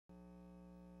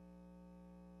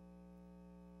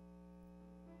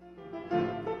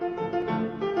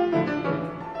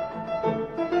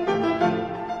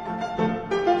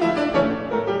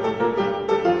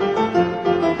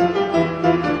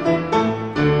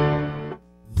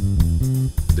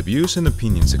views and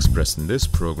opinions expressed in this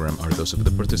program are those of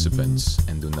the participants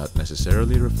and do not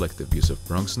necessarily reflect the views of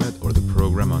BronxNet or the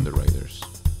program underwriters.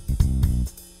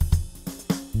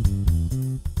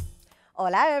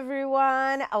 Hola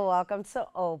everyone, welcome to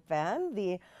Open,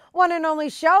 the one and only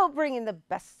show bringing the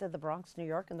best of the Bronx, New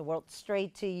York, and the world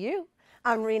straight to you.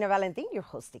 I'm Rena Valentin, your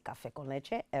host of Café con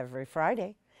Leche every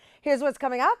Friday. Here's what's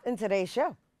coming up in today's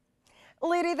show.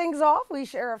 Leading things off, we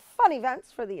share fun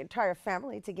events for the entire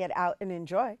family to get out and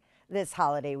enjoy this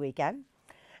holiday weekend.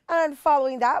 And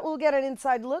following that, we'll get an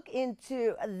inside look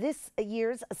into this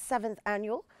year's 7th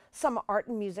annual Summer Art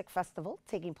and Music Festival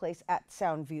taking place at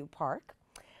Soundview Park.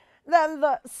 Then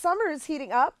the summer is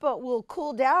heating up, but we'll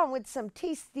cool down with some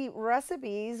tasty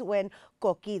recipes when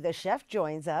Coqui the chef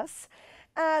joins us.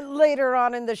 And later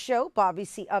on in the show, Bobby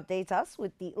C updates us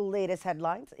with the latest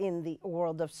headlines in the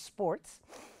world of sports.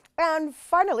 And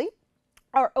finally,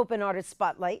 our Open Artist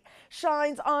Spotlight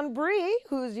shines on Bree,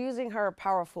 who's using her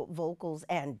powerful vocals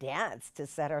and dance to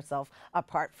set herself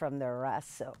apart from the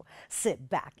rest. So sit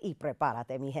back y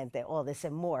prepárate, mi gente. All this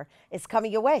and more is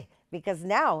coming your way because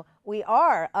now we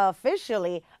are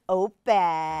officially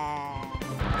open.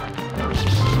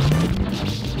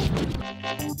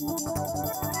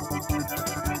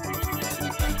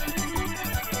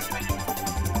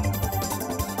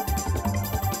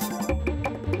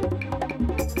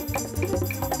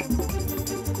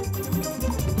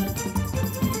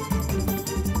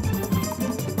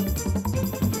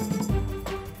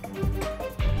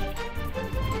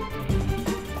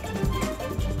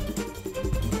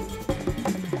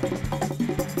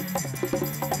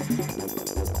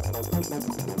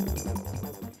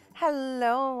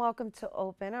 Hello and welcome to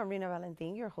Open. I'm Rena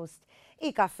Valentin, your host,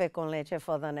 y Café con Leche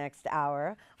for the next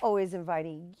hour. Always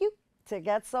inviting you to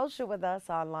get social with us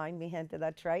online, mi gente,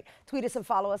 that's right. Tweet us and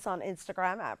follow us on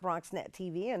Instagram at BronxNet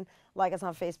TV and like us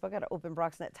on Facebook at Open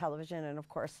BronxNet Television. And of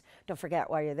course, don't forget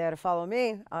while you're there to follow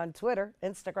me on Twitter,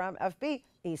 Instagram, FB,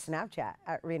 and Snapchat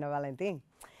at Rena Valentin.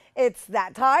 It's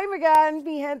that time again,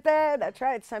 mi gente. That's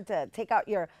right. It's time to take out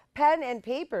your pen and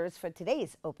papers for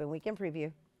today's Open Weekend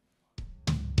Preview.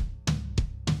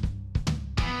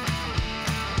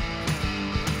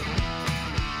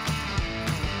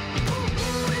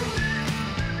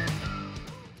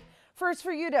 First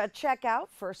for you to check out,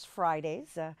 First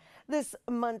Fridays. This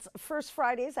month's First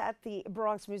Fridays at the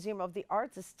Bronx Museum of the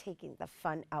Arts is taking the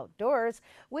fun outdoors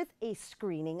with a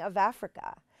screening of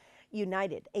Africa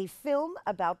United, a film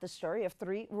about the story of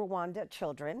 3 Rwanda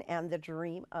children and the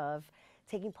dream of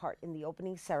taking part in the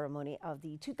opening ceremony of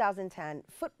the 2010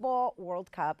 Football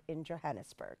World Cup in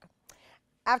Johannesburg.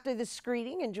 After the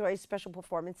screening, enjoy special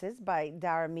performances by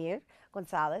Daramir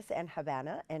Gonzalez and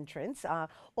Havana Entrance.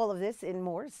 All of this and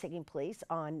more is taking place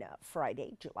on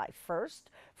Friday, July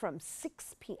 1st from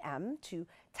 6 p.m. to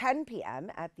 10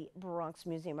 p.m. at the Bronx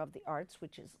Museum of the Arts,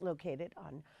 which is located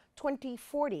on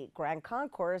 2040 Grand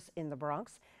Concourse in the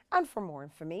Bronx. And for more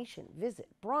information, visit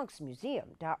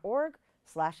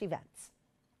bronxmuseum.org/events.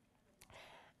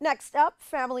 Next up,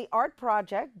 family art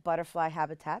project, Butterfly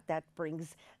Habitat, that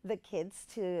brings the kids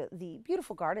to the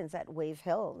beautiful gardens at Wave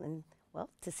Hill and, well,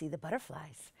 to see the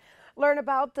butterflies. Learn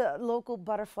about the local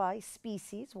butterfly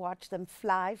species, watch them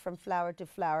fly from flower to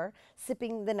flower,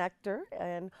 sipping the nectar,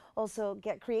 and also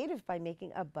get creative by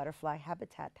making a butterfly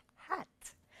habitat hat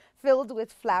filled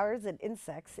with flowers and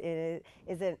insects in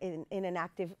an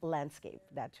active landscape.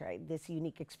 That's right. This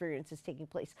unique experience is taking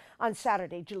place on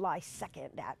Saturday, July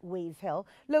 2nd at Wave Hill,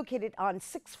 located on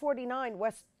 649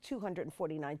 West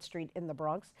 249th Street in the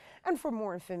Bronx. And for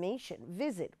more information,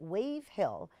 visit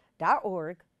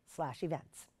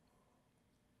wavehill.org/events.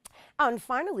 And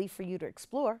finally, for you to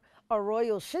explore, a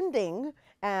Royal Shindig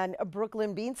and a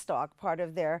Brooklyn Beanstalk, part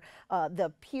of their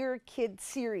the Peer Kid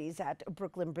series at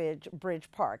Brooklyn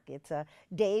Bridge Park. It's a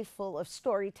day full of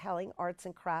storytelling, arts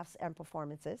and crafts, and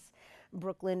performances.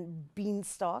 Brooklyn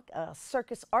Beanstalk, a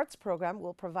circus arts program,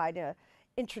 will provide an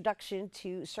introduction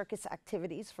to circus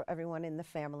activities for everyone in the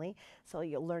family. So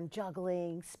you'll learn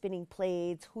juggling, spinning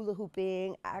plates, hula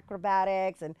hooping,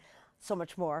 acrobatics, and so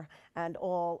much more, and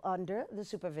all under the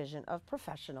supervision of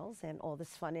professionals. And all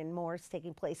this fun and more is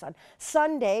taking place on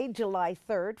Sunday, July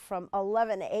 3rd from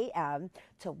 11 a.m.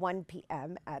 to 1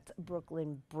 p.m. at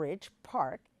Brooklyn Bridge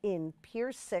Park in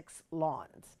Pier 6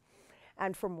 Lawns.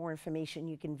 And for more information,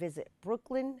 you can visit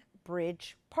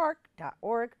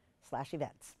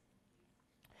brooklynbridgepark.org/events.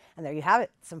 And there you have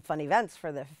it, some fun events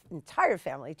for the entire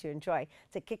family to enjoy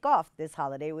to kick off this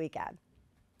holiday weekend.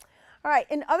 All right,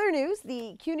 in other news,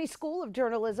 the CUNY School of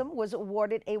Journalism was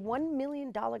awarded a $1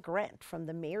 million grant from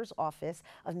the Mayor's Office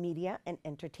of Media and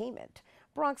Entertainment.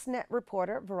 BronxNet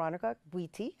reporter Veronica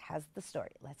Guiti has the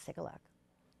story. Let's take a look.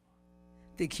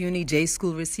 The CUNY J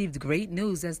School received great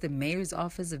news as the Mayor's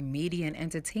Office of Media and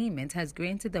Entertainment has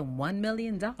granted them $1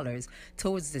 million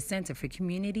towards the Center for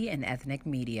Community and Ethnic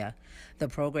Media. The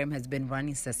program has been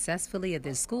running successfully at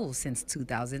this school since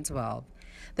 2012.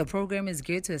 The program is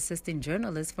geared to assisting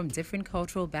journalists from different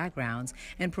cultural backgrounds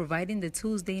and providing the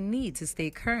tools they need to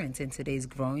stay current in today's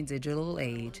growing digital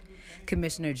age.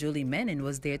 Commissioner Julie Menon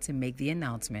was there to make the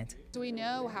announcement. We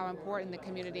know how important the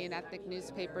community and ethnic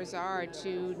newspapers are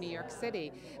to New York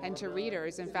City and to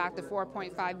readers. In fact, the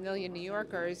 4.5 million New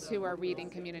Yorkers who are reading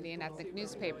community and ethnic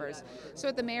newspapers. So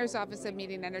at the Mayor's Office of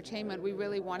Media and Entertainment, we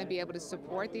really want to be able to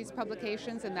support these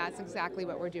publications, and that's exactly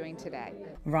what we're doing today.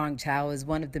 Rong Chow is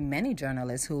one of the many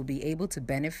journalists who will be able to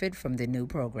benefit from the new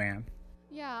program.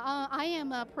 Yeah, I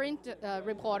am a print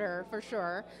reporter for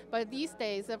sure, but these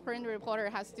days a print reporter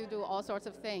has to do all sorts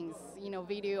of things,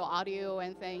 video, audio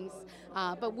and things,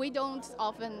 but we don't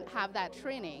often have that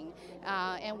training.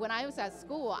 And when I was at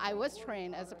school, I was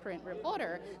trained as a print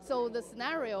reporter, so the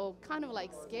scenario kind of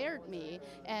like scared me,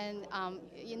 and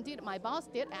indeed my boss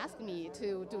did ask me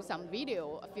to do some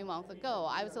video a few months ago.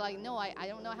 I was like, no, I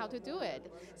don't know how to do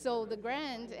it. So the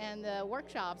grant and the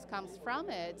workshops comes from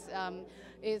it.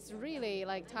 It's really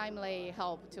like timely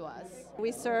help to us.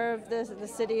 We serve the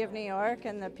city of New York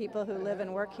and the people who live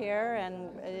and work here,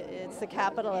 and it's the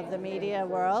capital of the media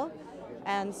world.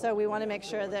 And so we want to make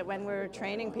sure that when we're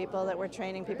training people, that we're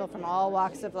training people from all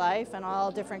walks of life and all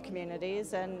different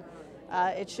communities, and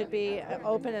it should be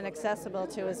open and accessible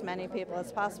to as many people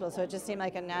as possible. So it just seemed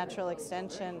like a natural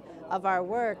extension of our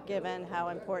work, given how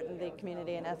important the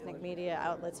community and ethnic media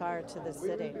outlets are to the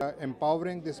city.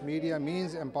 Empowering this media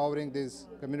means empowering these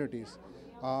communities.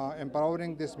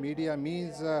 Empowering this media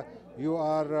means you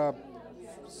are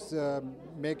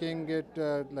making it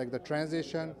like the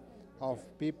transition of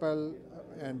people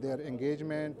and their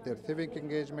engagement, their civic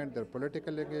engagement, their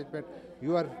political engagement.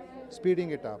 You are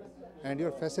speeding it up and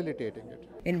you're facilitating it.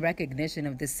 In recognition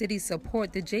of the city's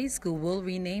support, the J School will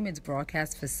rename its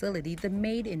broadcast facility the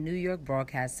Made in New York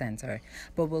Broadcast Center,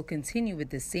 but will continue with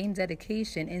the same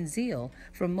dedication and zeal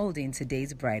for molding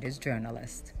today's brightest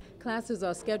journalists. Classes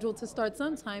are scheduled to start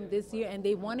sometime this year, and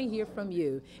they want to hear from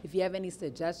you. If you have any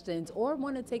suggestions or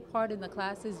want to take part in the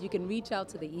classes, you can reach out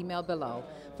to the email below.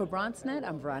 For BronxNet,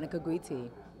 I'm Veronica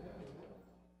Guiti.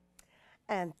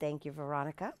 And thank you,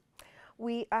 Veronica.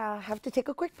 We have to take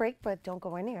a quick break, but don't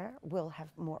go anywhere. We'll have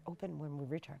more open when we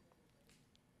return.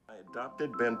 I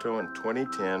adopted Bento in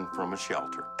 2010 from a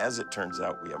shelter. As it turns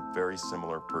out, we have very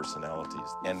similar personalities.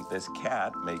 And this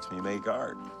cat makes me make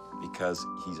art because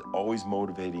he's always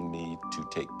motivating me to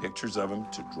take pictures of him,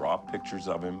 to draw pictures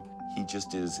of him. He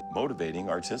just is motivating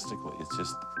artistically. It's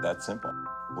just that simple.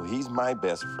 Well, he's my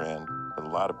best friend, but a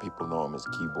lot of people know him as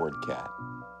Keyboard Cat.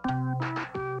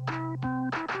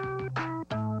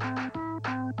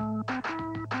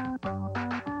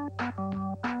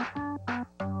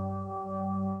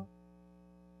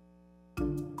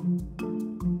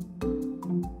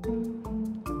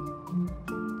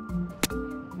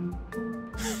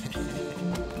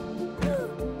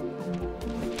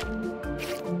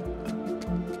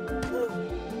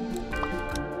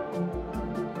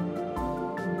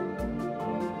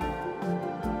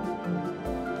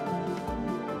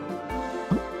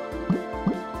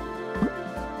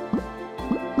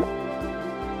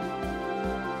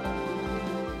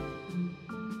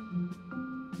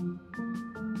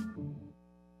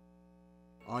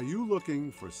 Are you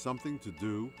looking for something to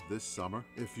do this summer?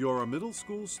 If you're a middle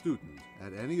school student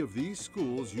at any of these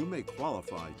schools, you may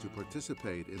qualify to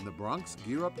participate in the Bronx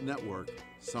Gear Up Network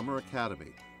Summer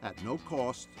Academy at no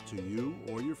cost to you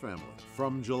or your family.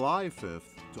 From July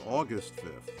 5th to August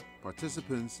 5th,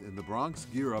 participants in the Bronx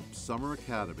Gear Up Summer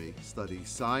Academy study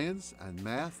science and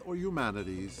math or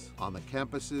humanities on the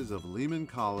campuses of Lehman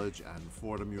College and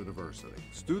Fordham University.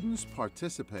 Students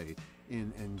participate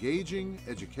in engaging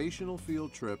educational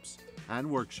field trips and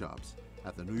workshops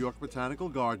at the New York Botanical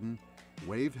Garden,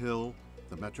 Wave Hill,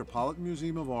 the Metropolitan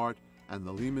Museum of Art, and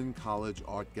the Lehman College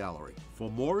Art Gallery.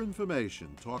 For more information,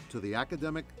 talk to the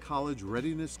Academic College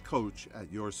Readiness Coach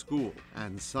at your school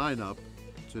and sign up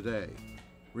today.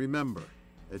 Remember,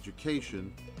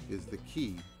 education is the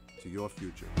key to your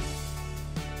future.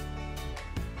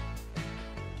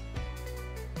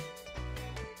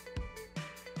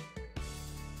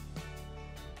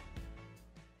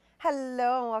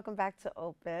 Hello and welcome back to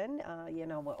Open.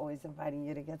 We're always inviting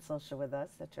you to get social with us.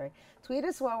 That's right. Tweet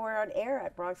us while we're on air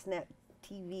at BronxNet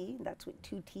TV. That's with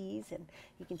 2 T's. And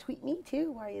you can tweet me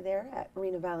too while you're there at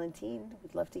Marina Valentine.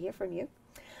 We'd love to hear from you.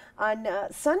 On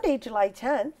Sunday, July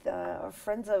 10th, our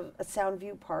friends of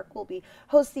Soundview Park will be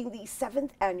hosting the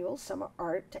 7th Annual Summer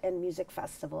Art and Music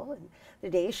Festival. And the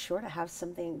day is sure to have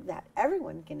something that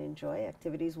everyone can enjoy.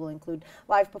 Activities will include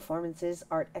live performances,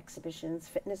 art exhibitions,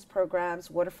 fitness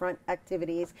programs, waterfront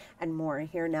activities, and more.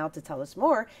 Here now to tell us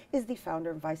more is the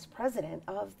founder and vice president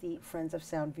of the Friends of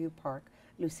Soundview Park,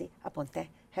 Lucy Aponte.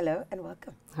 Hello and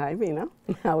welcome. Hi, Rena.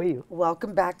 How are you?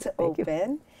 Welcome back to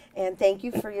Open. And thank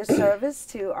you for your service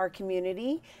to our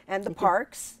community and the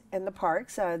parks.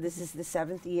 This is the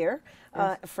 7th year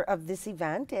of this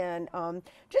event. And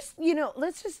just,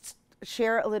 let's just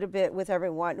share a little bit with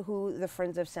everyone who the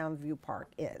Friends of Soundview Park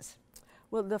is.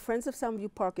 Well, the Friends of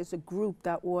Soundview Park is a group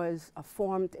that was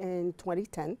formed in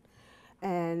 2010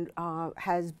 and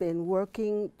has been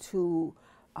working to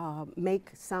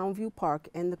make Soundview Park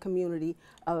and the community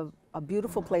a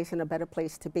beautiful place and a better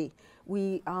place to be.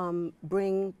 We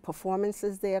bring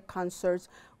performances there, concerts.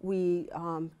 We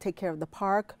take care of the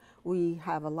park. We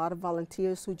have a lot of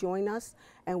volunteers who join us,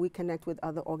 and we connect with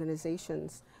other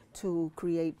organizations to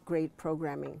create great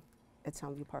programming at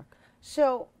Soundview Park.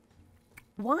 So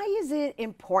why is it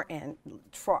important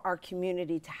for our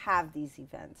community to have these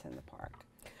events in the park?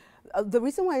 The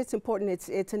reason why it's important,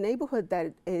 it's a neighborhood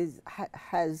that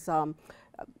has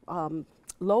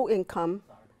low-income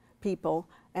people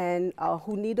and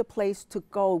who need a place to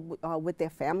go with their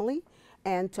family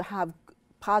and to have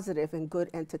positive and good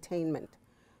entertainment,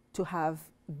 to have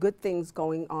good things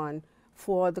going on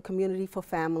for the community, for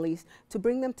families, to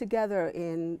bring them together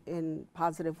in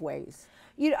positive ways.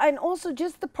 And also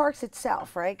just the parks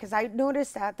itself, right? Because I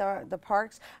noticed that the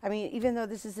parks, I mean, even though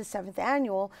this is the 7th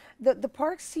annual, the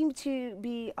parks seem to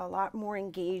be a lot more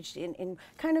engaged in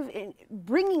kind of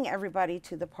bringing everybody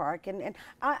to the park. And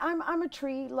I'm a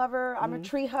tree lover, I'm a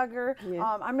tree hugger,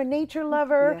 I'm a nature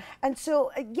lover. And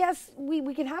so, yes,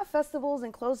 we can have festivals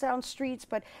and close down streets,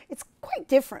 but it's quite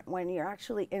different when you're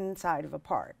actually inside of a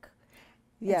park.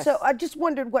 Yes. And so I just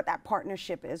wondered what that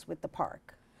partnership is with the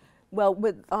park. Well,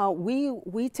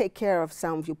 we take care of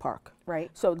Soundview Park. Right.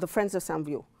 So the Friends of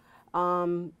Soundview.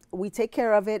 We take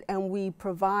care of it and we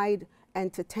provide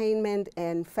entertainment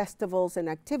and festivals and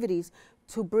activities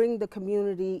to bring the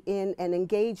community in and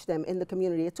engage them in the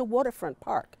community. It's a waterfront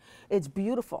park. It's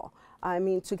beautiful. I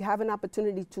mean, to have an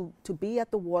opportunity to be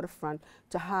at the waterfront,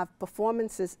 to have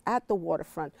performances at the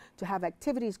waterfront, to have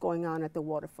activities going on at the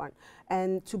waterfront,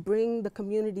 and to bring the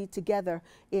community together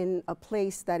in a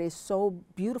place that is so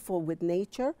beautiful with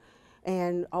nature,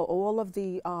 and all of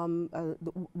the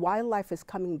wildlife is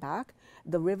coming back.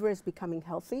 The river is becoming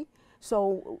healthy.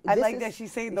 So I like that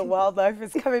she's saying the wildlife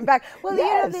is coming back. Well,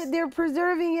 yes. they're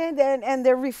preserving it and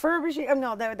they're refurbishing. Oh,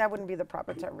 no, that wouldn't be the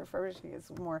proper term. Refurbishing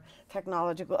is more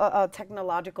technological.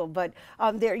 But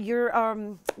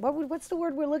what's the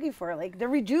word we're looking for? Like they're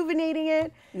rejuvenating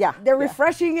it. Yeah. They're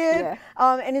refreshing it. Yeah.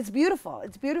 And it's beautiful.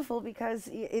 It's beautiful because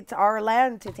it's our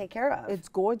land to take care of. It's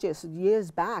gorgeous.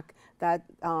 Years back, that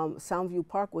Soundview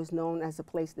Park was known as a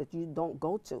place that you don't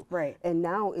go to. Right. And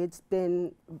now it's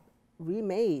been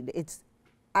remade. It's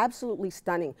absolutely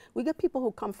stunning. We get people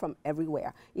who come from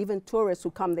everywhere, even tourists who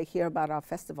come, they hear about our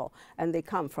festival and they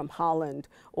come from Holland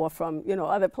or from,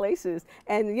 other places.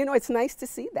 And, it's nice to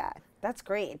see that. That's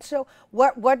great. So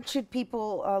what should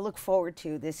people look forward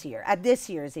to this year, at this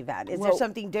year's event? Is there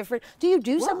something different? Do you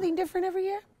do something different every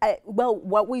year? Well,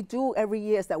 what we do every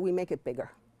year is that we make it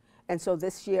bigger. And so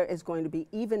this year is going to be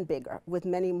even bigger with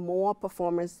many more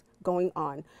performers going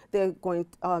on. They're going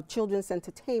children's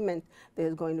entertainment.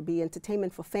 There's going to be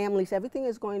entertainment for families. Everything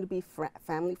is going to be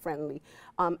family friendly.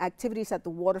 Activities at the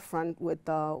waterfront with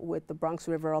the Bronx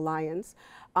River Alliance.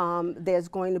 There's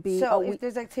going to be. So if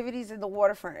there's activities in the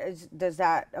waterfront, does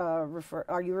that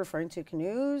are you referring to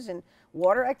canoes and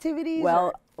water activities?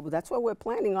 Well, that's what we're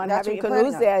planning on, having planning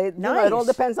canoes on. there. Nice. It all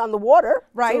depends on the water.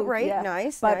 Right, too. right, Yeah.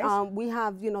 nice. But we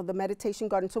have, the meditation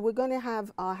garden. So we're going to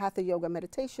have Hatha Yoga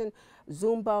meditation,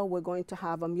 Zumba. We're going to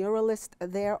have a muralist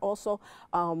there also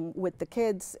with the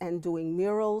kids and doing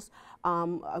murals.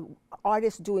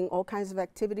 Artists doing all kinds of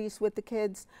activities with the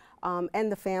kids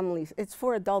and the families. It's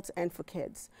for adults and for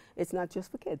kids. It's not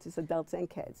just for kids, it's adults and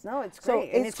kids. No, it's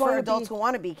great. And it's for adults who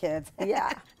want to be kids.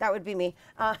 Yeah. That would be me.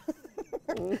 Well,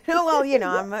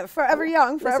 I'm forever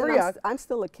young, forever young. I'm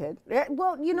still a kid. Yeah,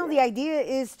 well, the idea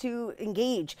is to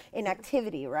engage in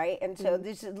activity, right? And so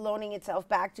this is loaning itself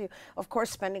back to, of course,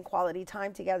 spending quality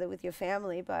time together with your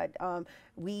family, but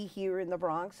we here in the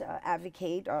Bronx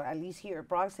advocate, or at least here at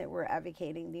BronxNet, we're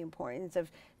advocating the importance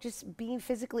of just being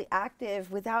physically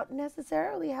active without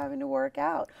necessarily having to work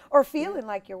out or feeling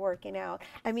like you're working out.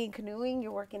 I mean, canoeing,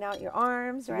 you're working out your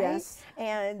arms, right? Yes.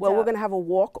 And well, we're going to have a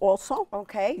walk also.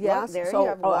 Okay. Yes. Well, there you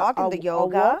have a walk and the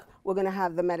yoga. Walk. We're going to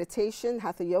have the meditation,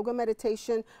 hatha yoga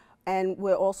meditation, and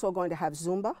we're also going to have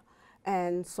Zumba.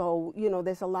 And so, you know,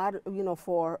 there's a lot, you know,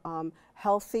 for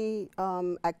healthy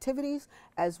activities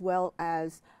as well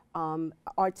as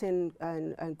arts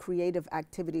and creative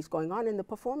activities going on in the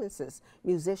performances,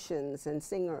 musicians and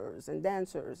singers and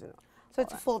dancers. And so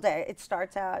it's a full day. It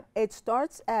starts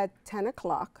at 10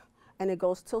 o'clock and it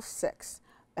goes till 6.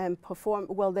 And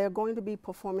well, there are going to be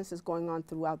performances going on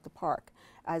throughout the park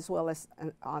as well as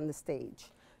on the stage.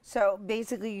 So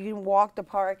basically, you can walk the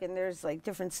park, and there's like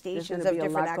different stations of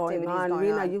different activities going on.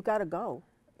 Rena, you gotta go.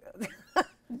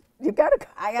 You gotta go.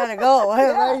 I gotta go.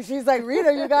 Yeah. She's like,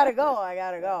 Rena, you gotta go. I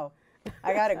gotta go.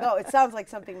 I gotta go. It sounds like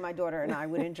something my daughter and I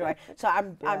would enjoy. So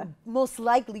I'm most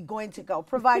likely going to go,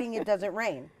 providing it doesn't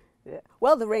rain. Yeah.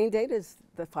 Well, the rain date is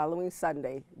the following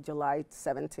Sunday, July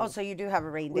 17th. Oh, so you do have a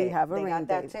rain date. We have a rain date.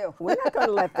 That too. We're not going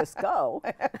to let this go.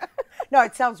 No,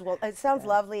 it sounds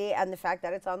lovely, and the fact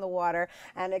that it's on the water,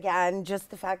 and again, just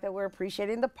the fact that we're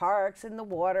appreciating the parks and the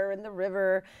water and the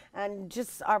river, and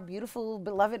just our beautiful,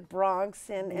 beloved Bronx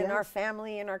and our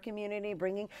family and our community,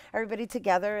 bringing everybody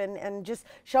together and just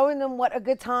showing them what a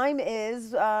good time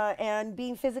is, and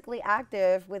being physically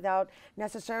active without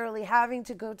necessarily having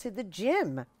to go to the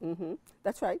gym. Mm-hmm.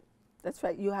 That's right. That's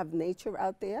right. You have nature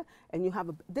out there, and you have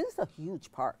this is a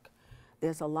huge park.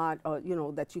 There's a lot, you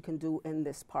know, that you can do in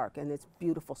this park, and it's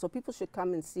beautiful. So people should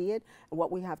come and see it and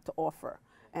what we have to offer.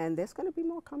 And there's going to be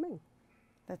more coming.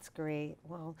 That's great.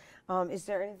 Well, is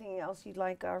there anything else you'd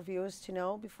like our viewers to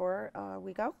know before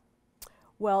we go?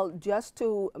 Well, just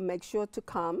to make sure to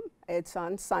come. It's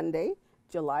on Sunday,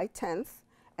 July 10th,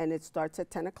 and it starts at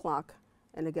 10 o'clock.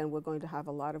 And again, we're going to have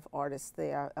a lot of artists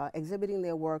there exhibiting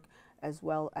their work as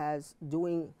well as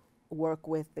doing work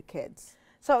with the kids.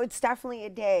 So it's definitely a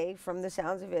day, from the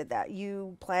sounds of it, that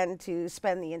you plan to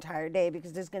spend the entire day,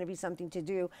 because there's going to be something to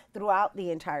do throughout the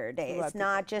entire day. It's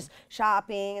not just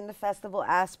shopping and the festival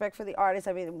aspect for the artists.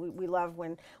 I mean, we love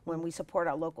when we support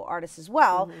our local artists as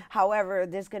well. Mm-hmm. However,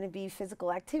 there's going to be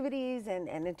physical activities and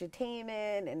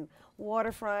entertainment and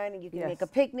waterfront, and you can make a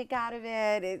picnic out of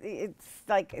it. It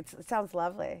sounds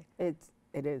lovely. It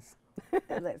is.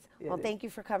 Well, thank you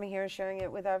for coming here and sharing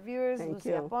it with our viewers. Thank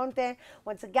Lucia you. Ponte.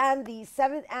 Once again, the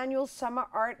 7th Annual Summer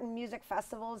Art and Music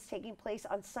Festival is taking place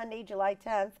on Sunday, July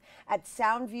 10th at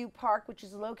Soundview Park, which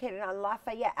is located on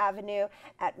Lafayette Avenue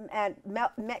at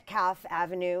Metcalf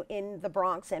Avenue in the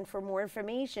Bronx. And for more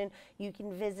information, you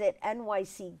can visit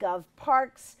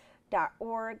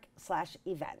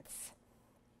nycgovparks.org/events.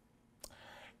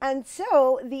 And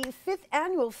so the 5th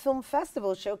Annual Film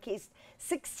Festival showcased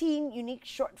 16 unique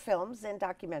short films and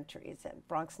documentaries, and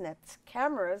BronxNet's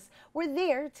cameras were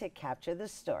there to capture the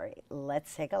story.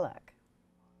 Let's take a look.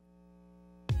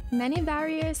 Many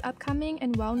various upcoming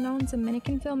and well-known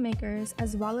Dominican filmmakers,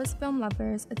 as well as film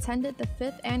lovers, attended the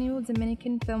 5th Annual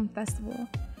Dominican Film Festival.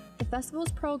 The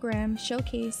festival's program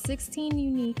showcased 16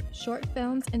 unique short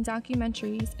films and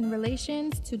documentaries in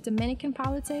relation to Dominican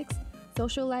politics,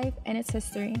 social life, and its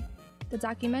history. The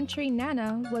documentary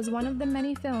Nana was one of the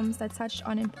many films that touched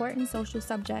on important social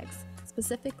subjects,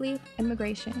 specifically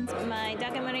immigration. My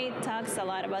documentary talks a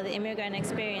lot about the immigrant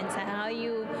experience and how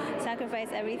you sacrifice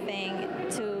everything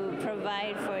to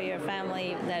provide for your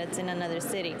family that's in another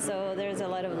city. So there's a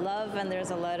lot of love, and there's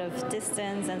a lot of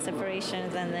distance and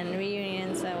separations and then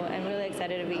reunions, so I'm really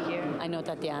excited to be here. I know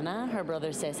Tatiana. Her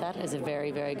brother Cesar is a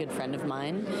very, very good friend of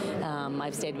mine.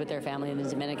 I've stayed with their family in the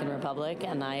Dominican Republic,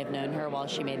 and I have known her while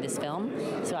she made this film,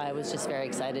 so I was just very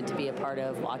excited to be a part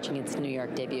of watching its New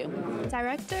York debut.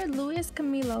 Director Luis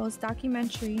Camilo's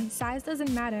documentary, Size Doesn't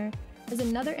Matter, is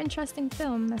another interesting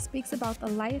film that speaks about the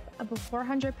life of a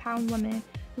 400-pound woman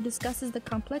who discusses the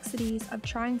complexities of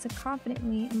trying to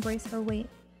confidently embrace her weight.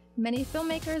 Many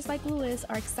filmmakers like Luis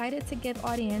are excited to give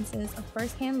audiences a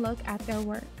first-hand look at their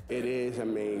work. It is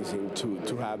amazing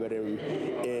to have it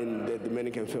in the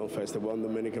Dominican Film Festival.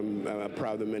 I'm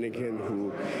proud Dominican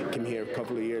who came here a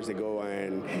couple of years ago,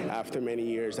 and after many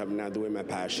years of not doing my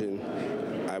passion,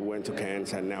 I went to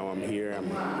Cannes, and now I'm here.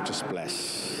 I'm just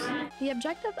blessed. The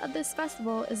objective of this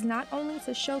festival is not only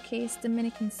to showcase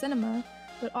Dominican cinema,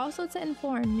 but also to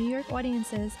inform New York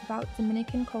audiences about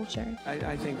Dominican culture.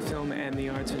 I think film and the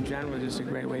arts in general is just a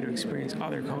great way to experience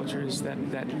other cultures that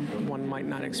one might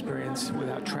not experience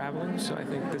without traveling. So I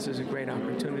think this is a great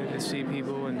opportunity to see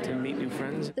people and to meet new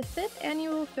friends. The 5th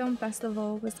Annual Film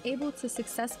Festival was able to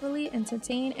successfully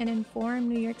entertain and inform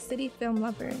New York City film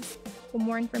lovers. For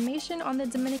more information on the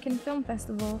Dominican Film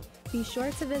Festival, be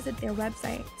sure to visit their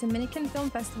website,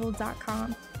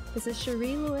 DominicanFilmFestival.com. This is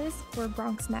Cherie Lewis for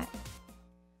BronxNet.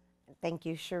 Thank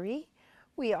you, Cherie.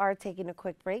 We are taking a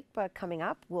quick break, but coming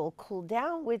up, we'll cool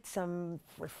down with some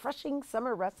refreshing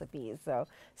summer recipes, so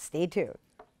stay tuned.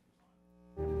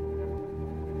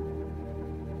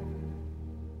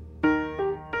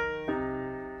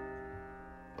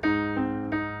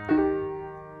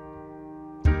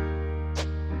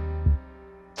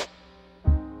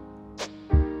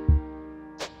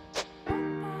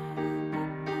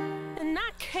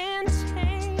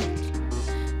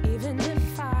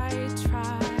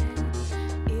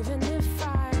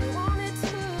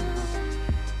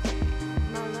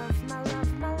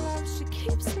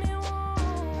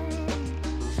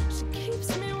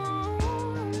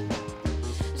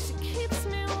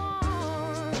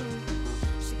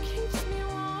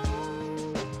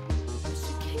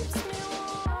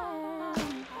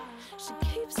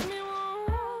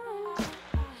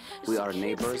 We are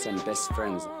neighbors and best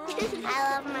friends.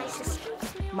 I love my sister.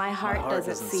 My heart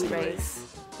doesn't see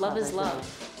race. Love is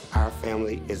love. Our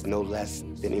family is no less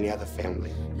than any other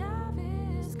family.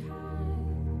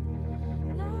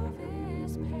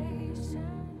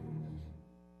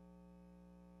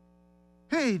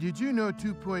 Hey, did you know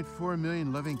 2.4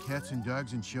 million loving cats and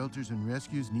dogs in shelters and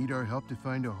rescues need our help to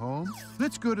find a home?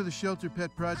 Let's go to the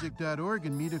shelterpetproject.org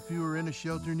and meet if you are in a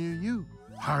shelter near you.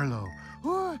 Harlow,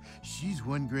 oh, she's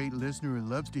one great listener and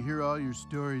loves to hear all your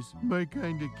stories. My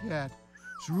kind of cat.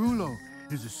 Cerulo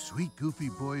is a sweet, goofy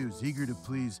boy who's eager to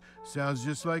please. Sounds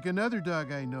just like another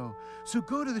dog I know. So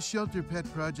go to the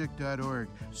shelterpetproject.org,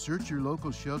 search your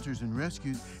local shelters and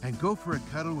rescues, and go for a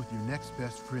cuddle with your next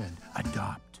best friend.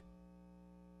 Adopt.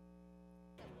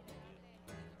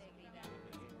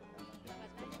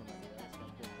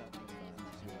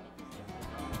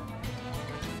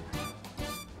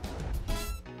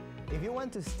 If you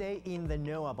want to stay in the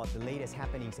know about the latest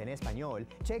happenings en español,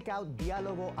 check out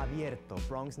Diálogo Abierto,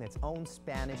 BronxNet's own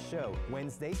Spanish show,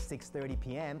 Wednesdays, 6:30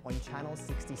 p.m. on Channel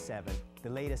 67. The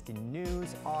latest in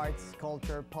news, arts,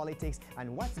 culture, politics,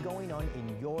 and what's going on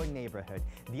in your neighborhood.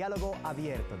 Diálogo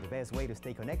Abierto, the best way to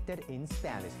stay connected in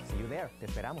Spanish. See you there. Te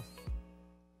esperamos.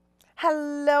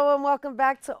 Hello and welcome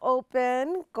back to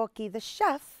Open. Coqui the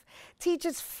chef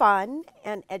teaches fun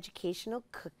and educational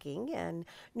cooking and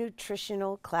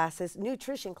nutrition classes,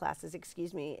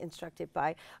 instructed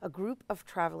by a group of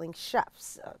traveling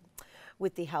chefs.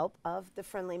 With the help of the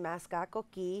friendly mascot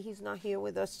Coqui. He's not here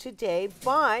with us today,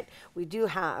 but we do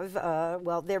have,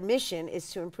 their mission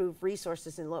is to improve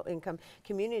resources in low-income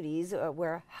communities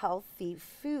where healthy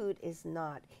food is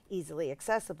not easily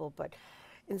accessible. But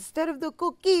instead of the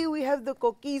Coqui, we have the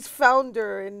Coqui's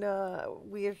founder, and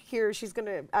we're here. She's going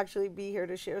to actually be here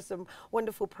to share some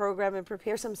wonderful program and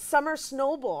prepare some summer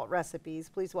snowball recipes.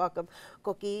 Please welcome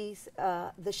Coqui's,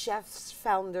 the chef's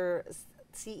founder,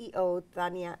 CEO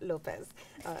Tania Lopez.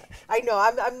 I know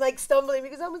I'm like stumbling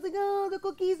because I was like, oh, the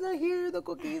Coqui's not here, the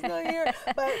Coqui's not here.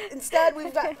 But instead we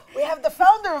have the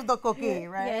founder of the Coqui,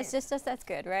 right? Yeah, it's just that's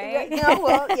good, right? Yeah,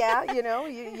 well, yeah, you know,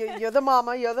 you're the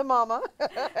mama, you're the mama.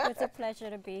 It's a pleasure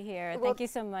to be here. Thank you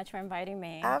so much for inviting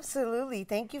me. Absolutely,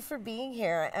 thank you for being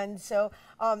here. And so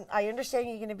I understand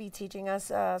you're going to be teaching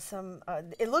us some.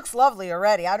 It looks lovely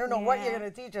already. I don't know what you're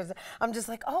going to teach us. I'm just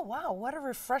like, oh wow, what a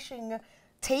refreshing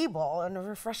table and a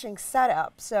refreshing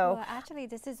setup. So well, actually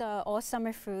this is all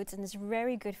summer fruits and it's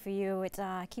very good for you. It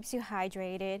keeps you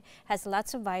hydrated, has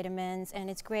lots of vitamins, and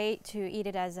it's great to eat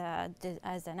it as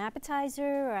an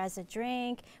appetizer or as a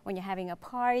drink when you're having a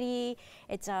party.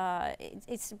 It's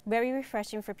very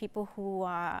refreshing for people who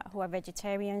are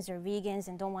vegetarians or vegans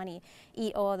and don't want to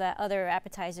eat all the other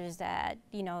appetizers that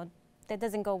that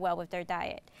doesn't go well with their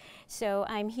diet. So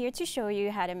I'm here to show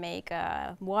you how to make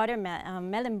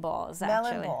melon balls,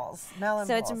 actually. Melon balls.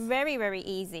 So it's very, very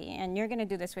easy, and you're gonna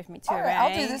do this with me too, right?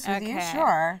 I'll do this with you,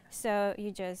 sure. So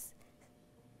you just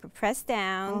press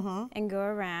down and go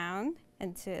around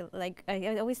until, like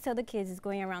I always tell the kids, it's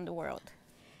going around the world.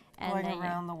 And going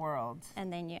around the world.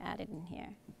 And then you add it in here.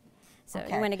 So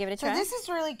you want to give it a try? So this is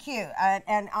really cute,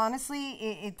 and honestly,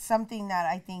 it's something that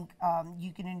I think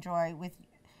you can enjoy with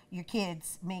your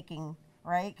kids making,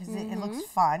 right? Because it looks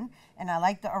fun, and I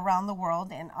like the around the world,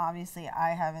 and obviously I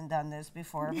haven't done this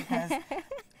before because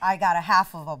I got a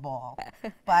half of a ball.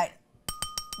 But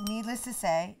needless to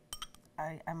say,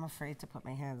 I'm afraid to put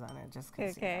my hands on it just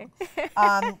because. Okay. You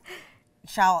know.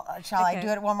 Shall I do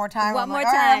it one more time? One more All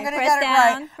right, I'm time. going to Press get it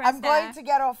down, right. press I'm going down. to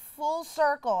get a full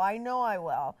circle. I know I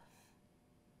will.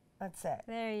 That's it.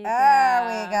 There you go. go.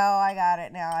 There we go. I got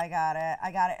it now. I got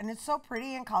it. And it's so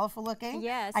pretty and colorful looking.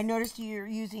 Yes. I noticed you're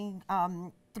using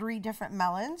 3 different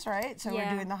melons, right? So we're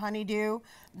doing the honeydew,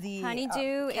 the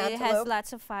honeydew. It has cantaloupe.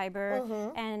 lots of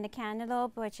fiber, and the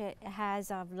cantaloupe, which it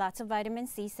has lots of vitamin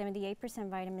C, 78%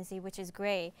 vitamin C, which is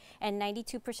great, and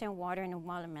 92% water in the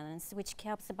watermelons, which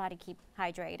helps the body keep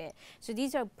hydrated. So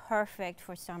these are perfect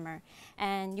for summer.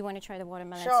 And you want to try the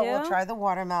watermelon too? Sure, we'll try the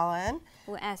watermelon.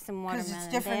 We'll add some watermelon because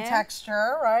it's different there.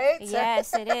 texture, right?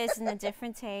 Yes, it is, and a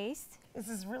different taste. This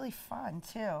is really fun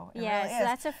too. It Yes, really is.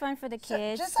 lots of fun for the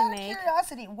kids just to out make. of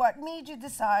curiosity, what made you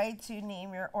decide to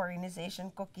name your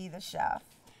organization Cookie the Chef?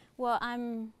 Well,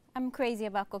 I'm crazy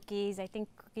about cookies. I think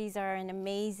cookies are an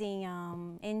amazing,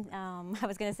 I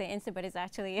was going to say insect, but it's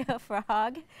actually a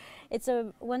frog. It's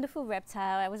a wonderful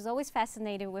reptile. I was always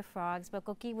fascinated with frogs, but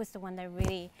cookie was the one that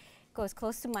really goes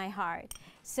close to my heart.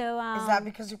 So is that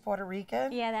because you're Puerto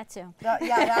Rican? Yeah, that too. Yeah,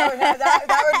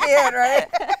 that would be it, right?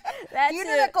 That's you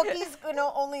know that cookies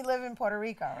only live in Puerto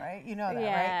Rico, right? You know that,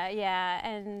 right? Yeah,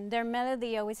 and their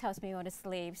melody always helps me go to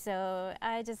sleep. So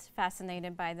I just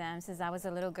fascinated by them since I was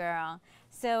a little girl.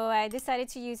 So I decided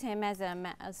to use him as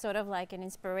a sort of like an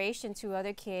inspiration to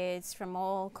other kids from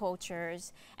all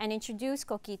cultures and introduce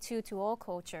Cookie too to all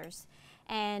cultures.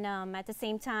 And at the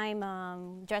same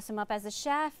time, dress him up as a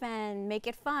chef and make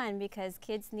it fun because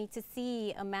kids need to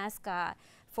see a mascot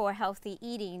for healthy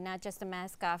eating, not just a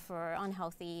mascot for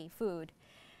unhealthy food.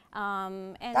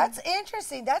 And that's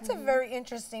interesting. That's a very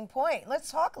interesting point. Let's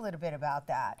talk a little bit about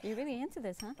that. You're really into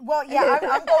this, huh? Well, yeah,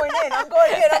 I'm going in. I'm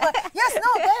going in. I'm like, yes, no,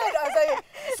 go ahead. As I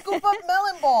scoop up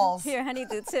melon balls. Here,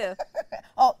 honeydew too.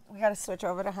 Oh, we got to switch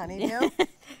over to honeydew.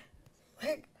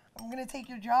 I'm going to take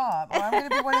your job, or I'm going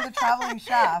to be one of the traveling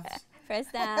chefs. Press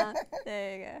down.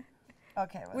 There you go.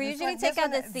 Okay. Well, we usually take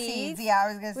out the seeds. Yeah, I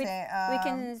was going to say. We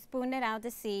can spoon it out,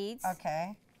 the seeds.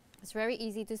 Okay. It's very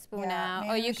easy to spoon out.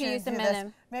 Or you you can use the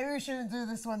melon. Maybe we shouldn't do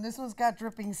this one. This one's got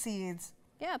dripping seeds.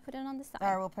 Yeah, put it on the side.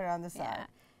 All right, we'll put it on the side. Yeah.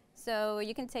 So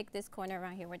you can take this corner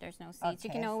around here where there's no seeds. Okay. You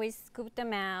can always scoop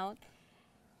them out.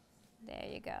 There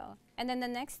you go. And then the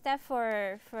next step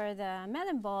for the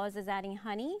melon balls is adding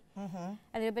honey. A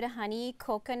little bit of honey,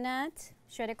 coconut,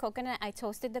 shredded coconut. I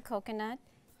toasted the coconut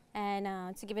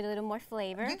and to give it a little more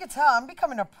flavor. You can tell I'm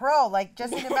becoming a pro, like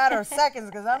just in a matter of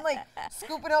seconds, because I'm like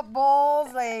scooping up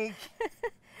balls, like.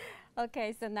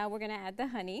 Okay, so now we're gonna add the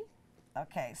honey.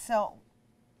 Okay, so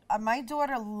my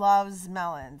daughter loves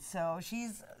melons, so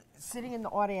she's sitting in the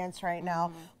audience right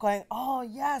now going, oh,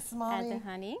 yes, Mommy. Add the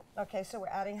honey. Okay, so we're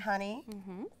adding honey.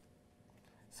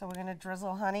 So we're going to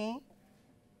drizzle honey.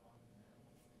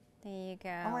 There you go.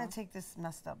 I'm going to take this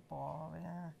messed up ball over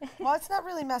there. Well, it's not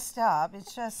really messed up.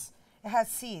 It's just, it has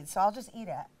seeds, so I'll just eat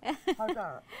it. How's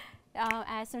that?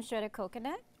 Add some shredded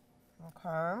coconut.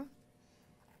 Okay.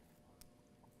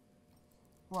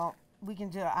 Well, we can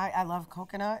do it. I love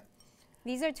coconut.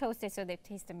 These are toasted, so they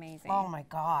taste amazing. Oh my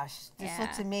gosh, this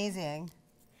looks amazing.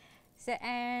 So,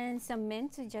 and some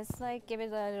mint to just like give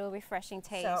it a little refreshing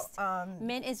taste. So,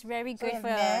 mint is very good for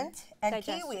mint and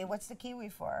digestion. kiwi. What's the kiwi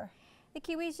for? The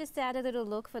kiwi is just to add a little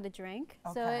look for the drink.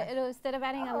 Okay. So it'll, instead of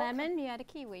adding a lemon, you add a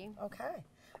kiwi. Okay.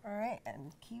 All right,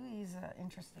 and kiwi is an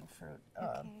interesting fruit.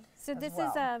 Okay. So this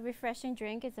is a refreshing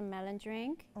drink. It's a melon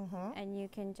drink, and you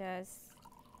can just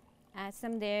add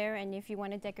some there, and if you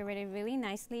want to decorate it really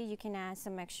nicely, you can add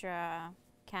some extra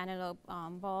cantaloupe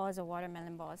balls or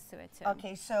watermelon balls to it too.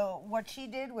 Okay, so what she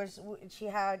did was she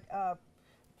had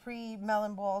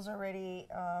pre-melon balls already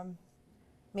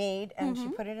made, and she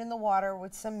put it in the water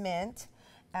with some mint,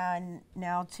 and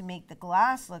now to make the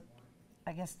glass look,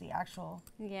 I guess the actual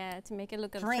to make it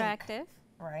look drink, attractive.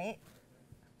 Right?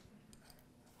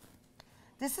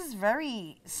 This is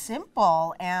very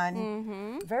simple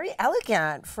and very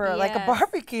elegant for like a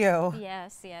barbecue.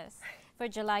 Yes, yes. For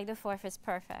July the 4th is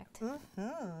perfect.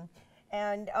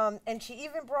 And she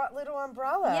even brought little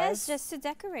umbrellas. Yes, just to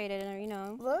decorate it, you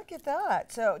know. Look at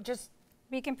that. So just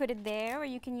you can put it there, or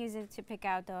you can use it to pick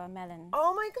out the melons.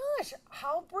 Oh my gosh,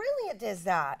 how brilliant is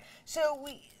that? So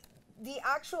the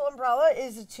actual umbrella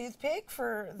is a toothpick,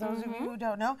 for those of you who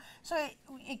don't know. So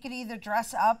it could either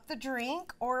dress up the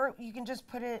drink, or you can just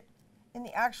put it in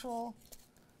the actual.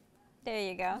 There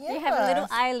you go. Yes. You have a little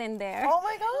island there. Oh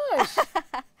my gosh.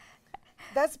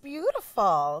 That's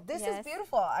beautiful. This is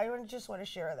beautiful. I just want to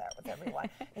share that with everyone.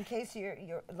 In case you're,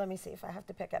 let me see if I have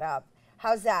to pick it up.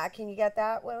 How's that? Can you get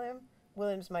that, William?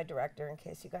 William's my director, in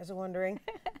case you guys are wondering.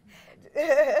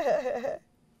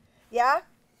 Yeah?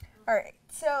 All right.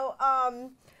 So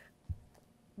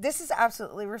this is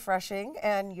absolutely refreshing,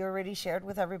 and you already shared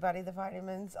with everybody the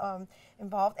vitamins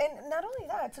involved. And not only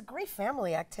that, it's a great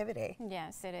family activity.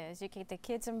 Yes, it is. You get the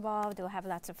kids involved. They'll have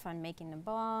lots of fun making the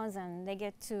balls, and they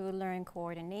get to learn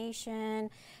coordination.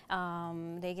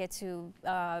 They get to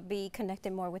be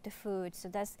connected more with the food. So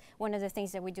that's one of the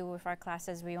things that we do with our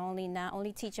classes. We not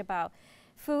only teach about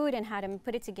food and how to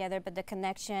put it together, but the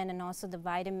connection and also the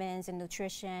vitamins and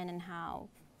nutrition and how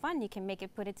fun you can make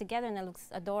it, put it together, and it looks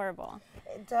adorable.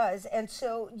 It does. And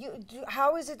so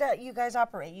how is it that you guys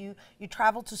operate? You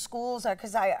travel to schools?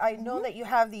 Because I know that you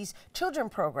have these children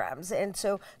programs, and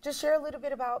so just share a little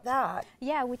bit about that.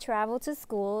 Yeah, we travel to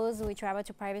schools. We travel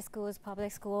to private schools,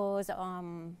 public schools,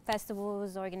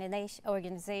 festivals,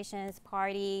 organizations,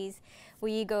 parties.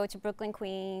 We go to Brooklyn,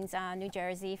 Queens, New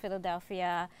Jersey,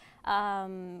 Philadelphia.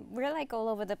 We're like all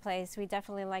over the place. We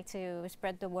definitely like to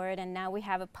spread the word, and now we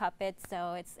have a puppet,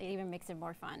 so it even makes it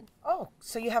more fun. Oh,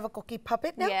 so you have a cookie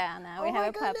puppet now? Yeah, now we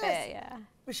have a puppet, yeah.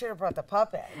 We should have brought the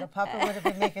puppet. The puppet would have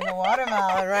been making the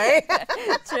watermelon, right?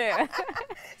 True.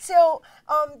 So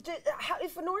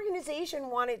if an organization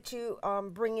wanted to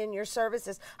bring in your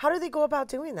services, how do they go about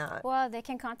doing that? Well, they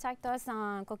can contact us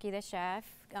on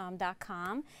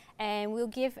cookieTheChef.com, and we'll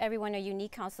give everyone a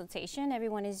unique consultation.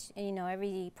 Everyone is,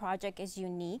 every project is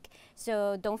unique.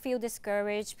 So don't feel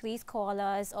discouraged. Please call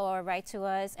us or write to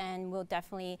us, and we'll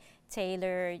definitely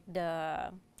tailor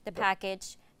the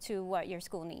package to what your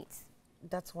school needs.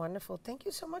 That's wonderful. Thank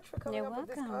you so much for coming You're up with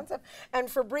this welcome. concept and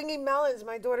for bringing melons.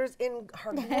 My daughter's in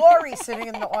her glory sitting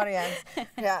in the audience.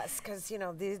 Yes, because,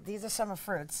 these are summer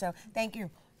fruits. So thank you,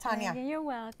 Tanya. You're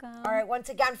welcome. All right, once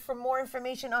again, for more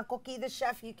information on Cookie the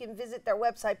Chef, you can visit their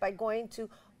website by going to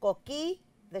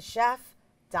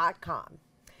cookieTheChef.com.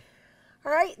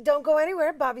 All right, don't go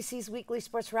anywhere. Bobby C's Weekly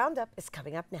Sports Roundup is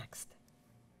coming up next.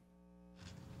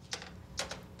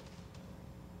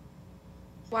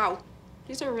 Wow,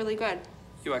 these are really good.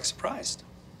 You act surprised.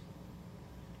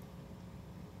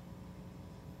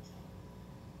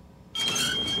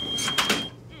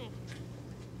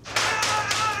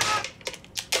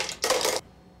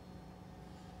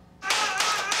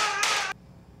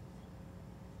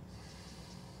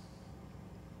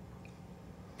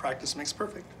 Practice makes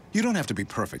perfect. You don't have to be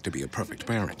perfect to be a perfect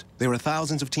parent. There are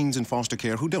thousands of teens in foster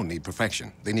care who don't need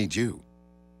perfection. They need you.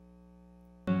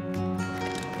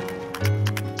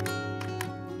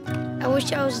 I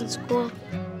wish I was in school. If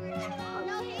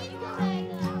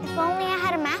only I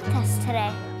had a math test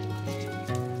today.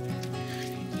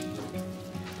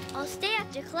 I'll stay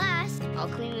after class. I'll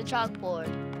clean the chalkboard.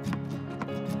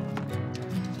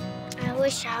 I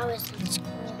wish I was in school.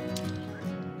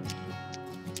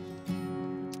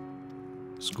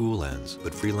 School ends,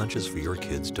 but free lunches for your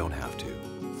kids don't have to.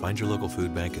 Find your local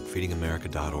food bank at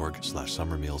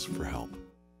feedingamerica.org/summer meals for help.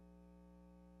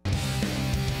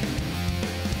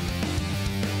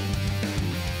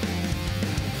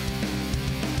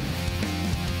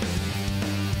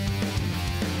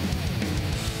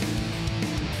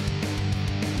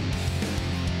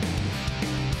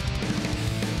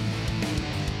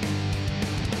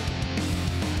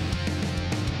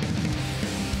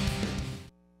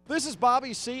 This is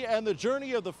Bobby C., and the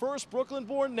journey of the first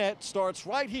Brooklyn-born net starts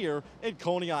right here in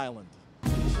Coney Island.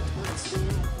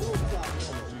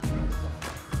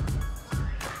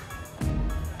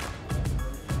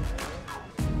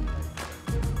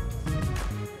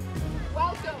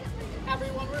 Welcome,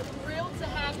 everyone. We're thrilled to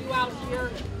have you out here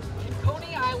in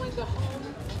Coney Island, the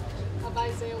home of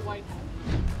Isaiah Whitehead,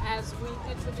 as we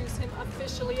introduce him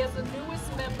officially as the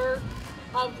newest member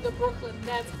of the Brooklyn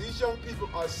Nets. These young people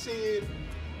are seeing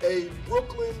a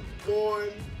Brooklyn-born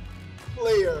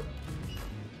player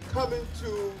coming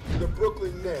to the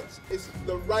Brooklyn Nets. It's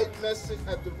the right message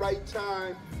at the right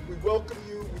time. We welcome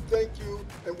you, we thank you,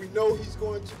 and we know he's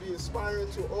going to be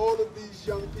inspiring to all of these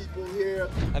young people here.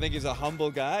 I think he's a humble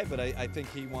guy, but I think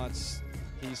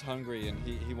he's hungry and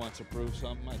he wants to prove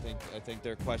something. I think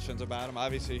there are questions about him.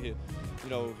 Obviously, he'd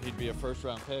be a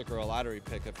first-round pick or a lottery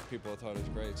pick if people thought he was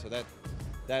great. So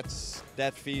that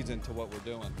feeds into what we're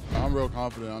doing. I'm real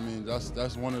confident. I mean,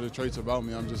 that's one of the traits about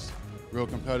me. I'm just real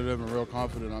competitive and real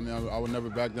confident. I mean, I would never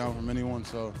back down from anyone.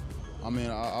 So, I mean,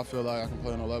 I feel like I can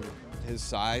play on a level. His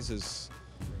size is,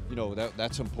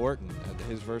 that's important.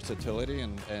 His versatility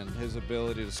and his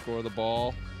ability to score the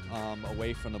ball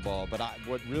away from the ball. But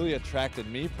what really attracted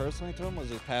me personally to him was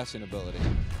his passing ability.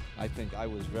 I think I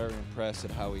was very impressed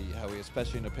at how he,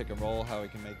 especially in the pick and roll, how he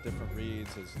can make different reads,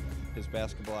 his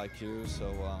basketball IQ.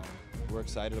 So we're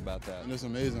excited about that. And it's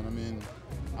amazing. I mean,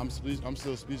 I'm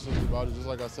still speechless about it. Just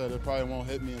like I said, it probably won't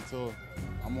hit me until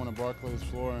I'm on the Barclays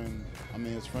floor and I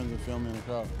mean his friends and family in the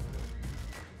crowd.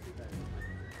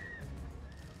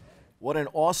 What an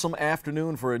awesome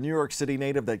afternoon for a New York City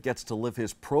native that gets to live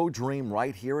his pro dream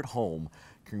right here at home.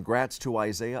 Congrats to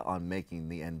Isaiah on making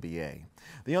the NBA.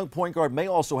 The young point guard may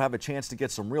also have a chance to get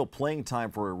some real playing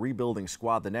time for a rebuilding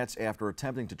squad. The Nets, after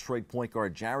attempting to trade point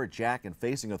guard Jarrett Jack and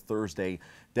facing a Thursday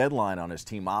deadline on his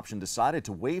team option, decided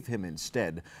to waive him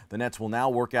instead. The Nets will now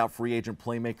work out free agent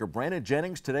playmaker Brandon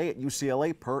Jennings today at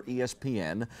UCLA per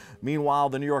ESPN. Meanwhile,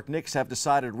 the New York Knicks have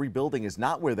decided rebuilding is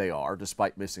not where they are.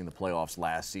 Despite missing the playoffs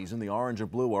last season, the Orange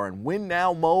and Blue are in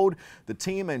win-now mode. The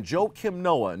team and Joakim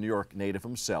Noah, a New York native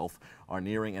himself, are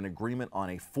nearing an agreement on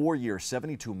a 4-year,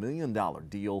 $72 million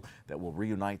deal that will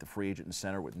reunite the free agent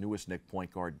center with newest Knick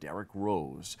point guard Derrick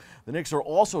Rose. The Knicks are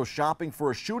also shopping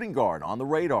for a shooting guard. On the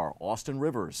radar, Austin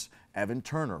Rivers, Evan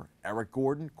Turner, Eric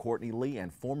Gordon, Courtney Lee,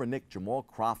 and former Knick Jamal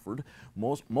Crawford.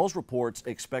 Most reports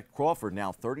expect Crawford,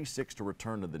 now 36, to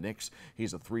return to the Knicks.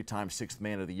 He's a 3-time Sixth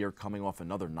Man of the Year, coming off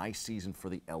another nice season for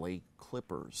the LA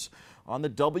Clippers. On the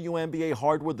WNBA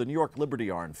hardwood, the New York Liberty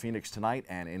are in Phoenix tonight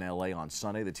and in LA on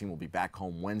Sunday. The team will be back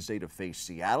home Wednesday to face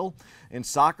Seattle. In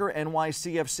soccer,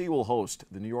 NYCFC will host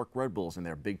the New York Red Bulls in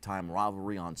their big-time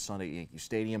rivalry on Sunday at Yankee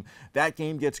Stadium. That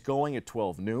game gets going at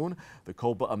 12 noon. The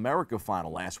Copa America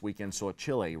final last weekend saw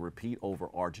Chile repeat over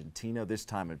Argentina, this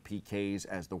time in PKs,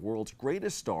 as the world's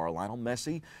greatest star, Lionel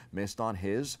Messi, missed on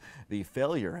his. The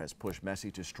failure has pushed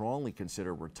Messi to strongly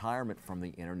consider retirement from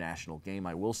the international game.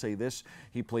 I will say this,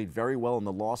 he played very well in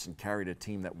the loss and carried a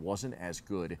team that wasn't as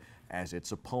good as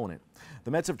its opponent.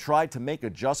 The Mets have tried to make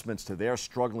adjustments to their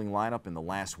struggling lineup in the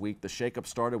last week. The shakeup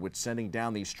started with sending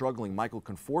down the struggling Michael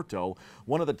Conforto,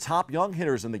 one of the top young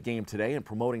hitters in the game today, and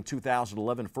promoting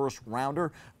 2011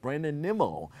 first-rounder Brandon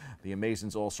Nimmo. The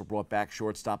Amazons also brought back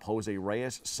shortstop Jose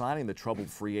Reyes, signing the troubled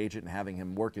free agent and having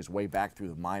him work his way back through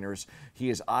the minors. He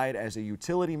is eyed as a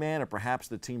utility man and perhaps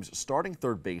the team's starting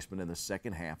third baseman in the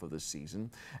second half of the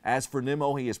season. As for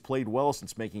Nimmo, he has played well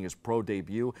since making his pro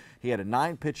debut. He had a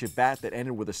 9-pitch at bat that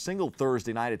ended with a single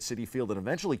Thursday night at Citi Field and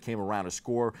eventually came around to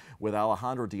score with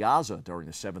Alejandro Diaza during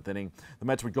the 7th inning. The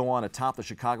Mets would go on to top the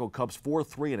Chicago Cubs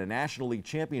 4-3 in a National League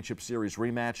Championship Series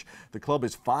rematch. The club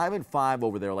is 5-5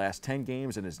 over their last 10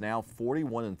 games and is now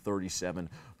 41-37,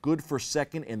 good for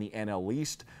second in the NL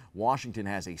East. Washington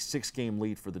has a 6-game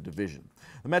lead for the division.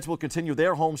 The Mets will continue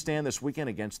their homestand this weekend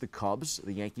against the Cubs.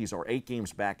 The Yankees are 8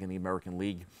 games back in the American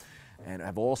League and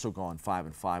have also gone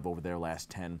 5-5 over their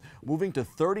last 10, moving to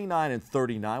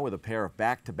 39-39 with a pair of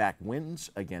back-to-back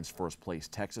wins against first-place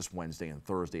Texas Wednesday and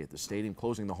Thursday at the stadium.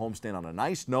 Closing the homestand on a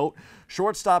nice note,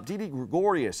 shortstop Didi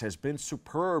Gregorius has been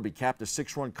superb. He capped a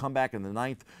 6-run comeback in the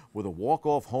 9th with a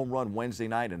walk-off home run Wednesday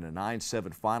night in a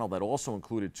 9-7 final that also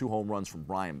included 2 home runs from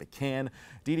Brian McCann.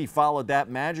 Didi followed that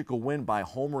magical win by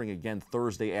homering again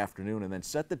Thursday afternoon and then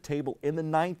set the table in the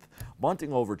 9th,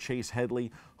 bunting over Chase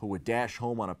Headley, who would dash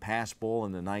home on a pass ball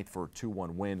in the 9th for a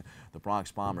 2-1 win. The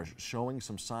Bronx Bombers showing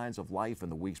some signs of life in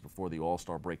the weeks before the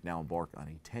All-Star break, now embark on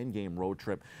a 10-game road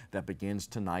trip that begins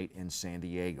tonight in San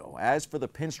Diego. As for the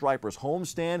Pinstripers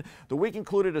homestand, the week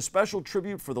included a special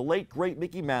tribute for the late, great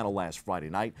Mickey Mantle last Friday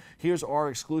night. Here's our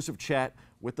exclusive chat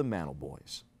with the Mantle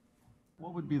boys.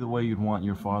 What would be the way you'd want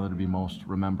your father to be most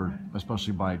remembered,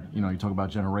 especially by, you talk about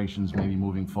generations maybe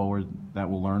moving forward that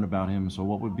will learn about him. So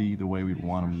what would be the way we'd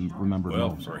want him remembered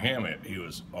Well, most? for him, he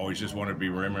was always just wanted to be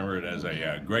remembered as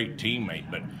a great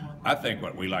teammate. But I think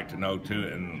what we like to know, too,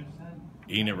 and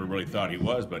he never really thought he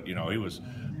was, but, he was,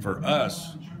 for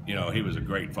us, he was a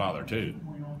great father, too.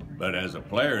 But as a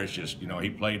player, it's just, he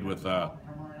played with,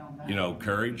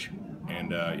 courage.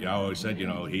 And I always said,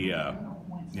 he,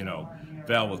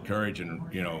 fell with courage and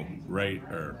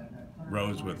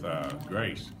rose with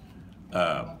grace,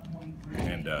 so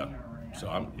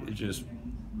it's just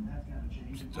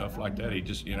stuff like that. He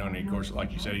just and of course,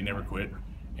 like you said, he never quit,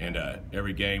 and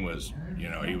every game was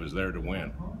he was there to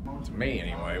win. To me,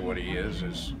 anyway, what he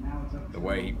is the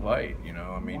way he played.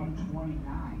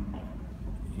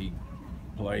 He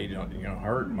played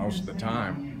hurt most of the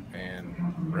time, and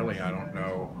really I don't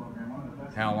know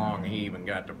how long he even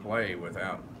got to play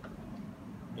without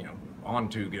on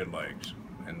 2 good legs.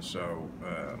 And so,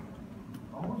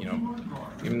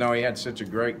 even though he had such a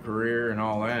great career and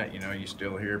all that, you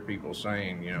still hear people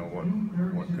saying,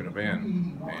 what could have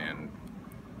been. And,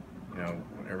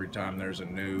 every time there's a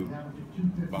new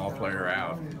ball player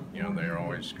out, they're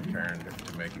always comparing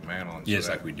to Mickey Mantle. And yes,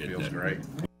 so like we did. Feels great.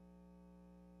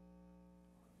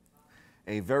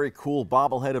 A very cool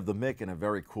bobblehead of the Mick and a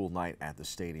very cool night at the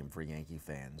stadium for Yankee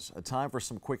fans. A time for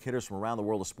some quick hitters from around the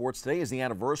world of sports. Today is the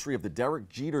anniversary of the Derek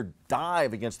Jeter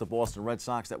dive against the Boston Red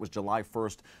Sox. That was July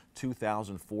 1st,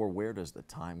 2004. Where does the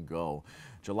time go?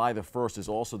 July the 1st is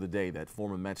also the day that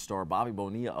former Mets star Bobby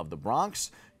Bonilla of the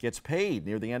Bronx gets paid.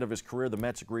 Near the end of his career, the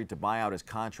Mets agreed to buy out his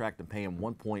contract and pay him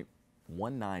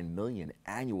 $1.19 million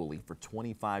annually for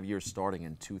 25 years starting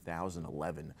in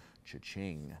 2011.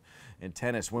 Cha-ching. In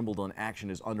tennis, Wimbledon action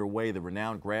is underway. The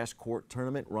renowned grass court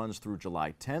tournament runs through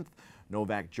July 10th.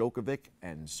 Novak Djokovic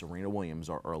and Serena Williams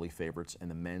are early favorites in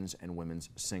the men's and women's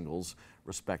singles,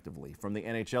 respectively. From the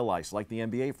NHL ice, like the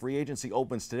NBA, free agency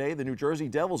opens today. The New Jersey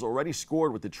Devils already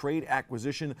scored with the trade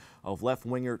acquisition of left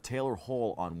winger Taylor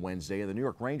Hall on Wednesday, and the New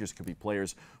York Rangers could be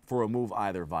players for a move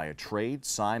either via trade,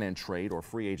 sign and trade, or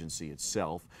free agency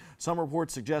itself. Some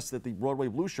reports suggest that the Broadway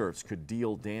Blue Shirts could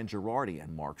deal Dan Girardi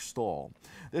and Mark Stahl.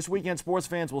 This weekend, sports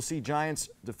fans will see Giants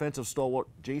defensive stalwart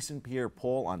Jason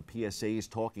Pierre-Paul on PSAs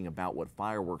talking about what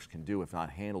fireworks can do if not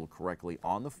handled correctly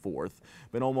on the 4th.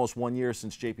 Been almost 1 year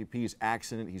since JPP's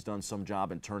accident. He's done some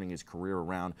job in turning his career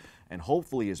around, and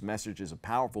hopefully his message is a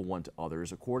powerful one to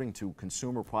others. According to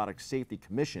Consumer Product Safety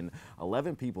Commission,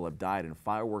 11 people have died in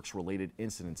fireworks-related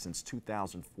incidents since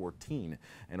 2014,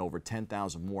 and over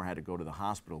 10,000 more had to go to the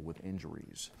hospital with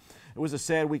injuries. It was a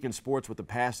sad week in sports with the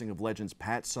passing of legends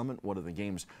Pat Summitt, one of the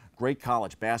game's great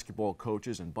college basketball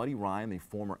coaches, and Buddy Ryan, the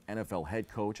former NFL head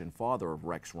coach and father of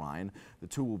Rex Ryan. The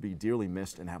two will be dearly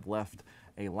missed and have left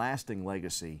a lasting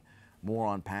legacy. More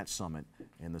on Pat Summitt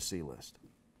in the C List.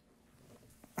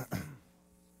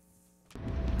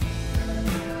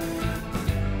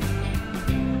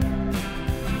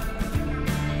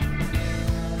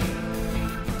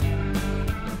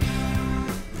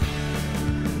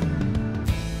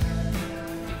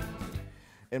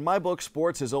 In my book,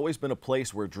 sports has always been a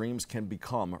place where dreams can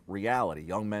become reality.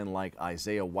 Young men like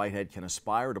Isaiah Whitehead can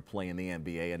aspire to play in the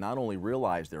NBA and not only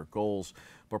realize their goals,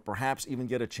 but perhaps even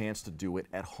get a chance to do it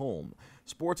at home.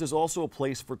 Sports is also a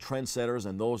place for trendsetters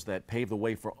and those that pave the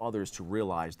way for others to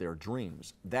realize their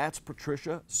dreams. That's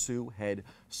Patricia Sue Head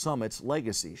Summitt's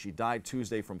legacy. She died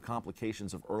Tuesday from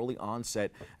complications of early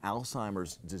onset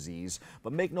Alzheimer's disease.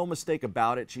 But make no mistake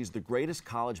about it, she's the greatest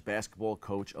college basketball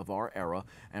coach of our era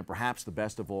and perhaps the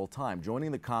best of all time,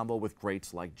 joining the combo with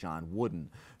greats like John Wooden.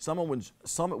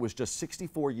 Summitt was just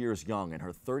 64 years young. In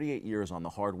her 38 years on the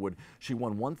hardwood, she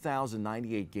won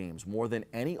 1,098 games, more than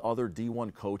any other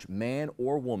D1 coach, man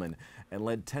or woman, and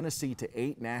led Tennessee to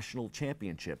 8 national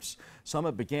championships.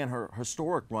 Summitt began her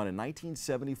historic run in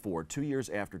 1974, 2 years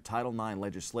after Title IX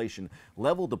legislation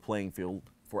leveled the playing field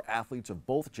for athletes of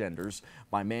both genders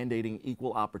by mandating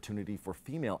equal opportunity for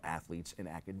female athletes in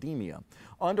academia.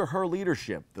 Under her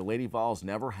leadership, the Lady Vols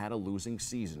never had a losing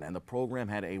season, and the program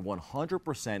had a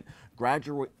 100%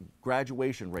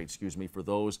 graduation rate, for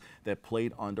those that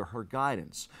played under her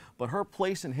guidance. But her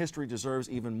place in history deserves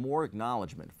even more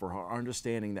acknowledgement for her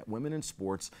understanding that women in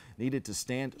sports needed to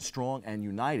stand strong and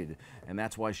united, and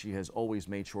that's why she has always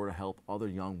made sure to help other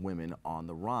young women on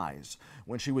the rise.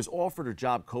 When she was offered a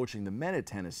job coaching the men at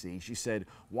Tennessee, she said,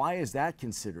 "Why is that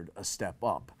considered a step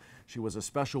up?" She was a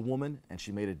special woman, and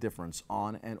she made a difference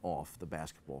on and off the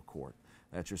basketball court.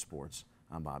 That's your sports.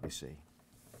 I'm Bobby C.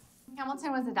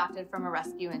 Hamilton was adopted from a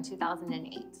rescue in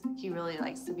 2008. He really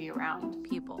likes to be around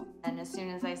people. And as soon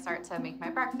as I start to make my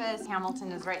breakfast,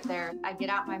 Hamilton is right there. I get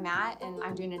out my mat and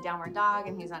I'm doing a downward dog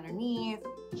and he's underneath.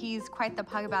 He's quite the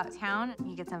pug about town.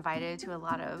 He gets invited to a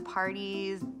lot of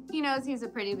parties. He knows he's a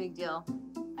pretty big deal.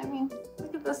 I mean,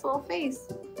 look at this little face.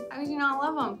 How could you not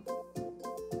love him?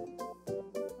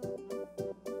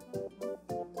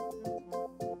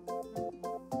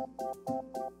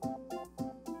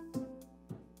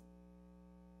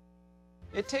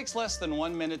 It takes less than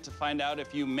 1 minute to find out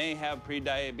if you may have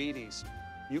prediabetes.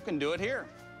 You can do it here.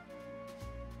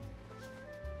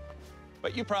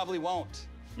 But you probably won't.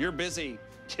 You're busy.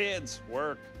 Kids,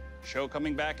 work, show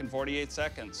coming back in 48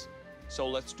 seconds. So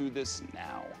let's do this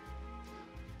now.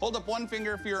 Hold up 1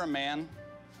 finger if you're a man,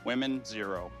 women,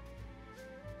 0.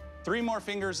 3 more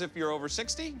fingers if you're over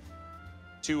 60,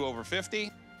 2 over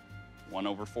 50, 1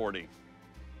 over 40.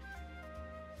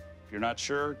 If you're not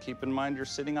sure, keep in mind you're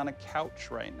sitting on a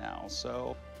couch right now,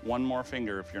 so 1 more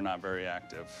finger if you're not very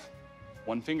active.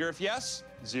 1 finger if yes,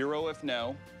 0 if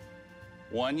no.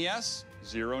 1 yes,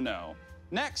 0 no.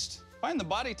 Next, find the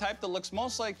body type that looks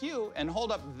most like you and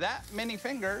hold up that many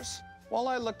fingers while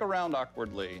I look around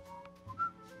awkwardly.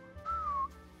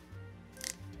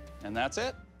 And that's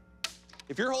it.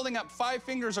 If you're holding up 5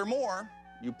 fingers or more,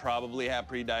 you probably have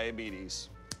prediabetes.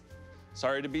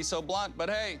 Sorry to be so blunt, but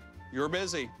hey, you're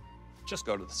busy. Just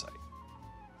go to the site.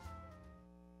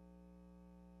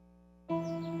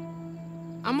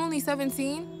 I'm only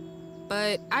 17,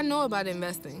 but I know about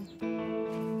investing.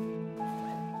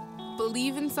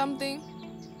 Believe in something,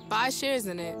 buy shares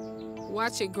in it,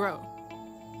 watch it grow.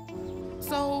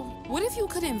 So, what if you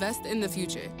could invest in the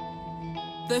future?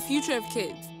 The future of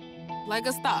kids, like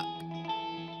a stock.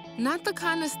 Not the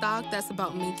kind of stock that's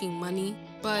about making money,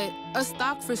 but a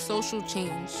stock for social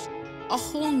change. A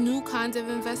whole new kind of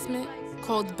investment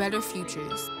called Better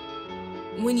Futures.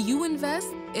 When you invest,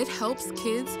 it helps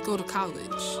kids go to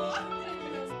college.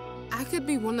 I could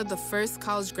be one of the first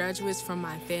college graduates from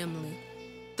my family,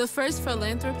 the first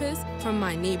philanthropist from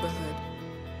my neighborhood.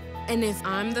 And if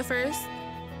I'm the first,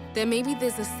 then maybe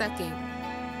there's a second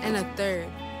and a third.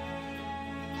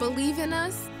 Believe in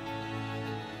us,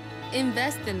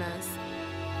 invest in us,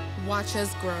 watch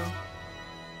us grow.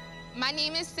 My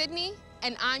name is Sydney,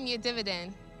 and I'm your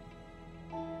dividend.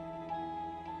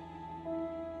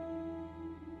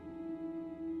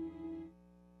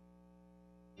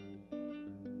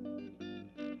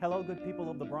 Hello, good people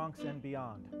of the Bronx and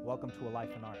beyond. Welcome to A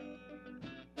Life in Art.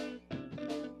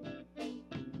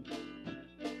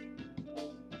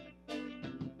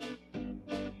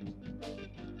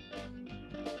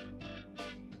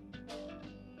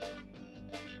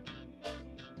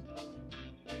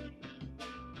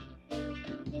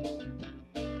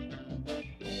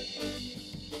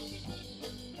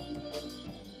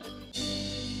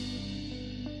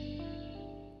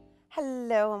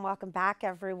 Hello and welcome back,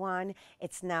 everyone.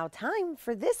 It's now time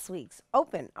for this week's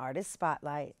Open Artist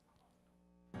Spotlight.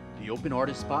 The Open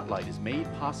Artist Spotlight is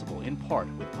made possible in part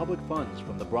with public funds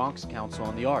from the Bronx Council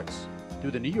on the Arts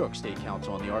through the New York State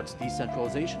Council on the Arts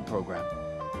Decentralization Program.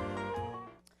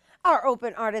 Our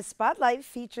Open Artist Spotlight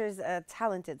features a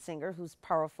talented singer whose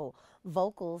powerful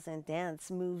vocals and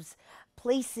dance moves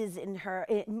her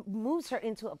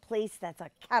into a place that's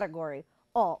a category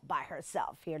all by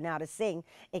herself. Here now to sing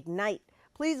Ignite.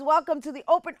 Please welcome to the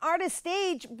Open Artist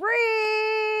stage,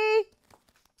 Bree!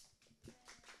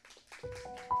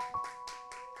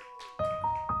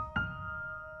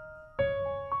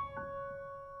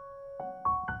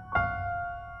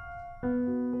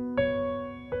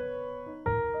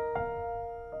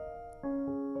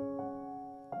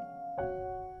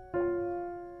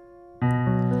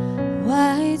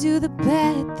 Why do the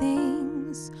bad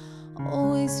things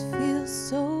always feel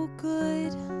so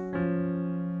good?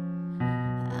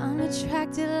 I'm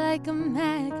attracted like a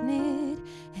magnet,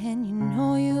 and you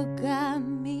know you got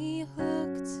me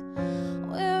hooked.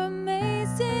 We're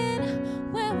amazing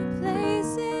when we're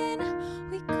blazing.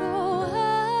 We go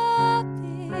up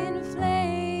in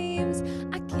flames.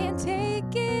 I can't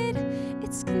take it,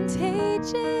 it's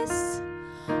contagious.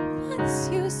 Once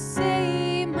you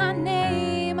say my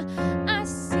name, I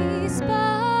see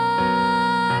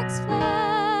sparks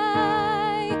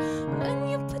fly. When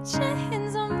you put your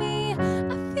hands on me,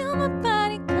 I feel my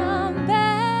body come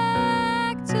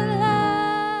back to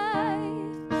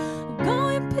life. Go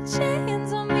and put your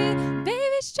hands on me,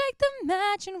 baby, strike the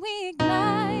match and we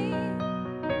ignite.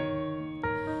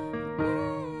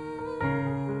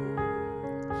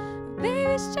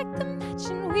 Baby, strike the match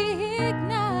and we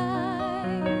ignite.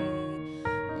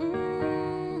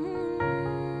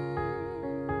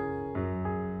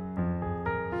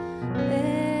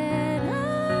 Let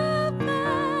our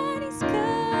bodies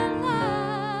collide.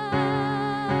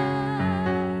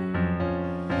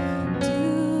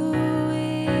 Do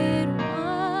it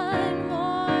one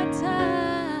more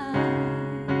time.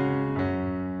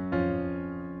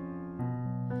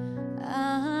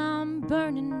 I'm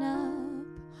burning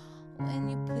up when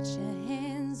you put your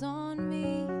hands on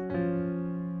me.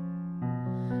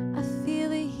 I feel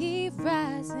the heat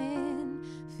rising,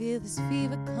 feel this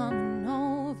fever coming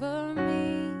over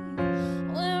me.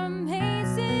 We're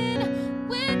amazing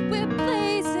when we're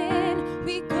blazing.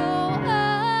 We go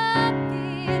up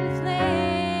in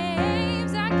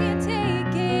flames. I can't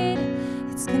take it,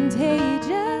 it's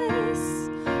contagious.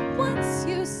 Once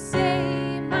you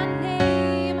say my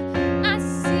name, I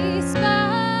see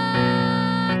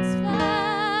sparks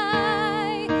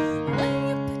fly. When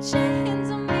you put your hands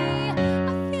on me, I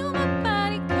feel my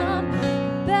body come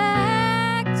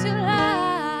back to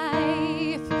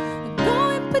life. Go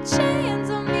and put your hands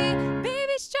on me,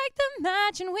 baby, strike the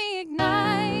match and we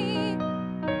ignite.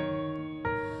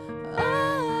 Oh,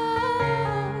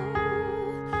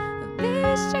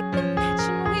 baby, strike the match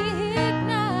and we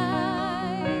ignite.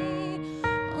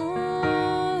 Oh,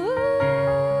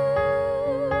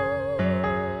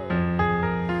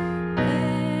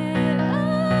 let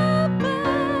our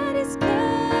bodies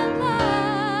collide.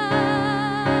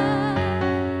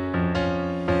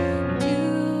 Do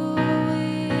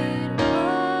it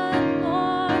one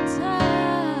more time.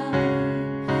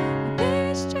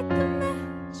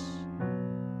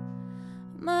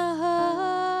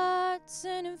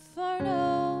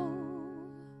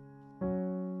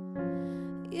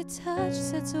 Your touch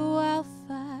sets a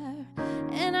wildfire,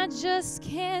 and I just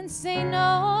can't say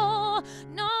no.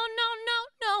 No, no, no,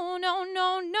 no, no,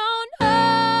 no, no, no.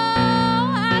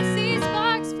 I see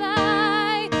sparks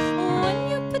fly when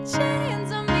you put your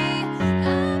hands on me.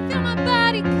 I feel my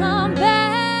body come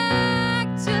back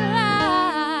to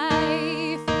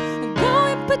life. Go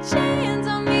and put your hands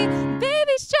on me,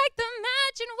 baby, strike the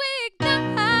match and we ignite.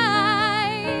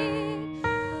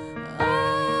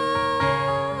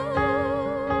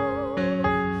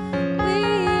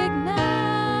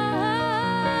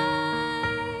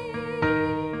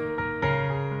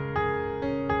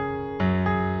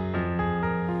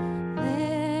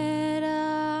 Let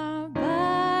our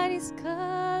bodies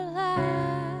collide.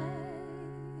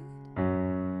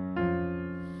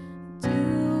 Do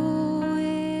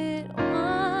it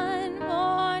one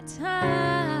more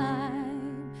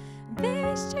time.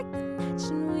 Baby, strike the match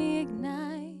and we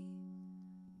ignite.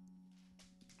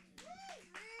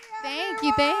 Thank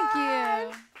you, thank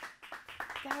you.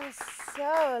 That was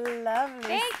so lovely.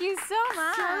 Thank you so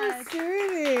much. So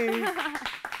soothing.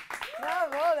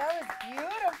 Bravo, that was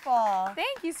beautiful.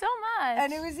 Thank you so much.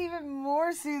 And it was even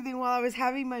more soothing while I was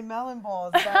having my melon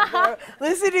balls back there,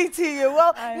 listening to you.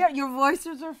 Well, yeah, your voice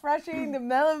was refreshing. The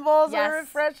melon balls were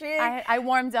refreshing. I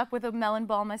warmed up with a melon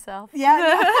ball myself.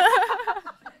 Yeah.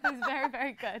 It was very,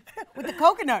 very good. With the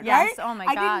coconut, yes, right? Oh my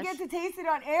I gosh. didn't get to taste it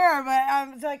on air, but I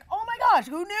was like, oh my gosh,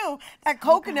 who knew that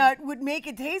coconut would make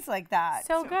it taste like that?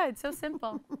 So good, so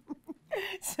simple.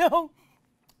 So,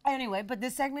 anyway, but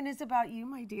this segment is about you,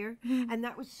 my dear, and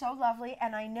that was so lovely.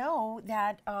 And I know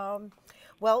that,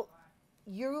 well,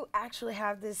 you actually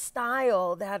have this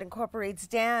style that incorporates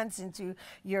dance into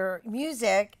your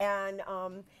music, and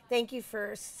thank you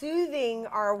for soothing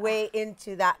our way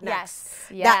into that next,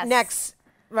 that next.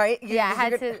 Right? Yeah,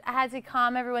 I had to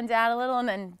calm everyone down a little and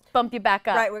then bump you back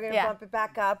up. Right, we're going to bump it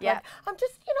back up. Yeah. But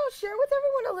just, share with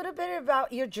everyone a little bit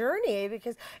about your journey,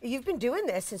 because you've been doing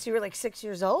this since you were like 6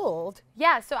 years old.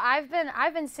 Yeah, so I've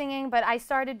been singing, but I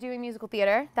started doing musical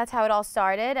theater. That's how it all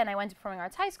started. And I went to Performing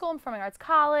Arts High School and Performing Arts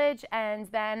College, and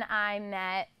then I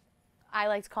met, I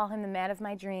like to call him the man of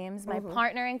my dreams, my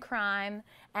partner in crime,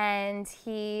 and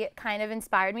he kind of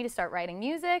inspired me to start writing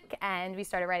music, and we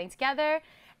started writing together.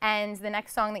 And the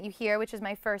next song that you hear, which is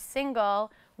my first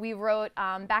single, we wrote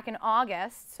back in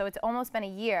August, so it's almost been a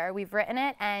year. We've written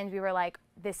it, and we were like,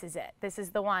 this is it. This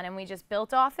is the one. And we just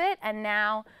built off it, and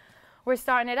now we're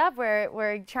starting it up.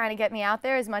 We're trying to get me out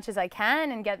there as much as I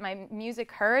can and get my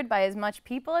music heard by as much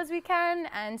people as we can.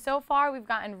 And so far, we've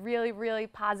gotten really, really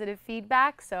positive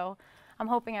feedback, so I'm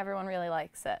hoping everyone really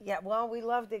likes it. Yeah, well, we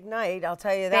loved Ignite, I'll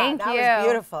tell you that. Thank you. That was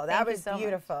beautiful. That Thank you was so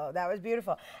beautiful. much. That was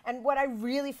beautiful. And what I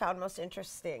really found most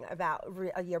interesting about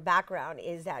your background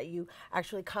is that you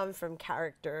actually come from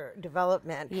character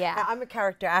development. Yeah. Now, I'm a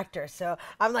character actor, so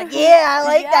I'm like, yeah, I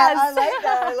like that. I Yes. like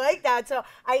that. I like that. So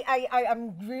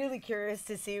I'm really curious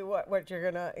to see what you're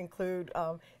going to include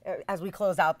as we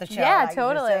close out the show. Yeah, Like,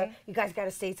 totally. so you guys got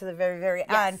to stay to the very, very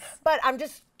end. But I'm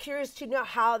just curious to know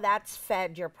how that's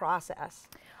fed your process.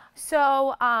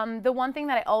 So the one thing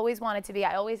that I always wanted to be,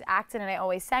 I always acted and I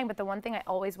always sang, but the one thing I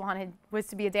always wanted was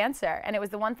to be a dancer. And it was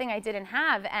the one thing I didn't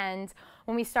have. And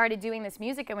when we started doing this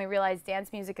music and we realized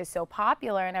dance music is so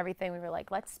popular and everything, we were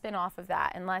like, let's spin off of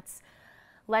that and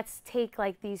let's take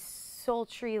like these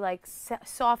sultry, like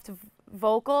soft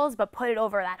vocals, but put it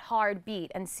over that hard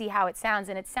beat and see how it sounds.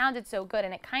 And it sounded so good.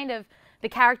 And it kind of, the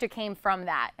character came from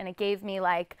that. And it gave me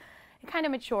like, it kind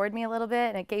of matured me a little bit,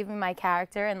 and it gave me my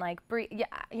character. And like,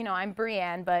 I'm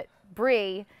Brienne, but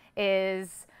Brie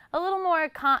is a little more,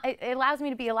 it allows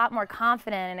me to be a lot more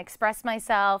confident and express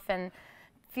myself and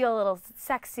feel a little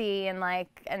sexy and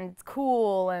like, and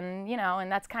cool, and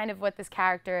and that's kind of what this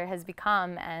character has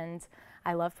become. And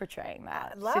I love portraying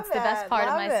that. It's the best part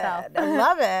of myself. I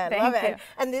love it. Thank love you. it.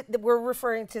 And we're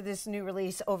referring to this new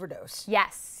release, Overdose.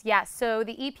 Yes, yes. So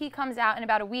the EP comes out in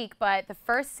about a week, but the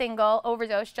first single,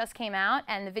 Overdose, just came out,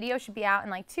 and the video should be out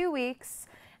in like 2 weeks.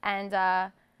 And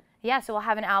yeah, so we'll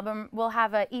have an album. We'll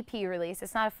have an EP release.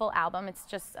 It's not a full album. It's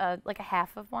just like a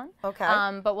half of one.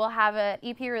 Okay. But we'll have an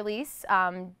EP release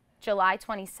July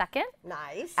 22nd.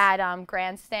 Nice. At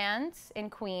Grandstand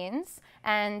in Queens,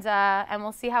 and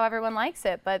we'll see how everyone likes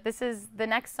it. But this is the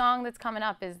next song that's coming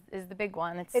up is the big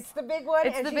one. It's the big one,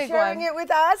 It's and the she's big sharing one. it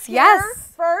with us Yes. here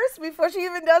first before she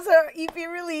even does her EP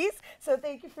release. So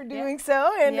thank you for doing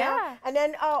so. And and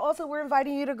then also we're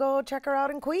inviting you to go check her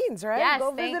out in Queens, right? Yes, go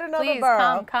visit another please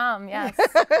borough. come, yes.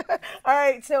 All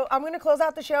right, so I'm going to close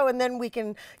out the show, and then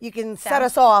you can set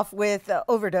us off with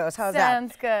Overdose. How's that?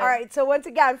 Sounds good. All right, so once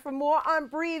again, from For more on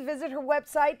Bree, visit her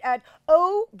website at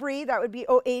OBree, that would be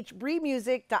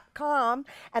ohbreemusic.com.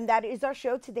 And that is our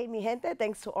show today, mi gente.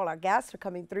 Thanks to all our guests for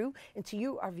coming through and to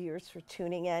you, our viewers, for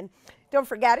tuning in. Don't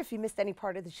forget, if you missed any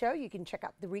part of the show, you can check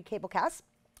out the recablecast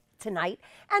tonight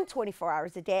and 24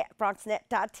 hours a day at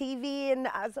BronxNet.tv. And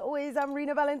as always, I'm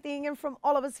Rena Valentin, and from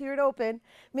all of us here at Open,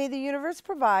 may the universe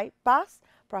provide paz,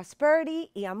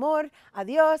 prosperity, y amor.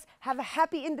 Adios. Have a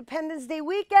happy Independence Day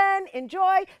weekend.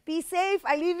 Enjoy. Be safe.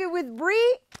 I leave you with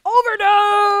Bree.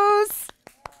 Overdose.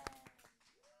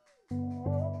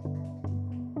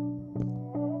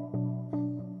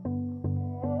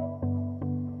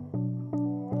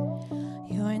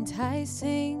 You're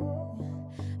enticing.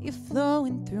 You're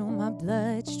flowing through my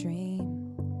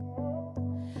bloodstream.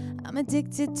 I'm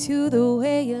addicted to the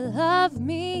way you love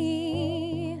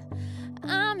me.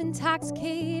 I'm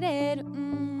intoxicated,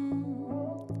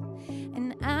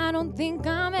 and I don't think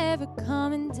I'm ever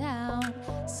coming down.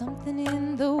 Something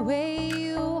in the way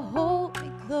you hold me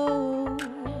close.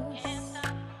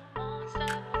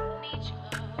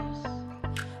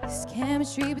 This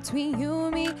chemistry between you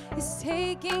and me is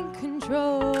taking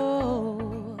control.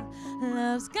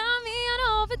 Love's got me an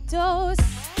overdose.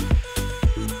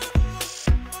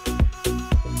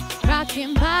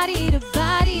 Rocking body to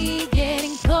body,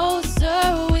 getting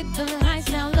closer with the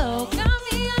lights down low. Got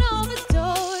me an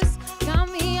overdose, got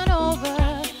me an over.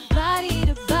 Body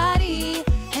to body,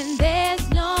 and there's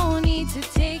no need to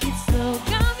take it slow.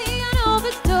 Got me an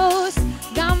overdose,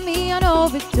 got me an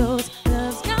overdose.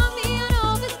 Love's got me an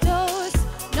overdose,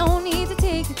 no need to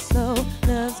take it slow.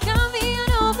 Love's got me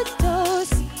an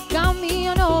overdose, got me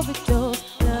an overdose.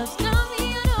 Love's got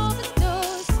me an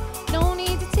overdose, no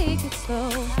need to take it slow.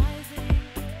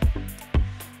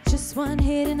 Just one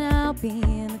hit and I'll be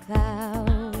in the clouds.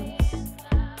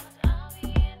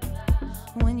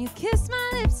 When you kiss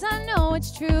my lips, I know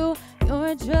it's true. You're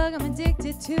a drug I'm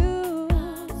addicted to.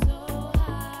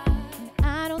 And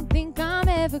I don't think I'm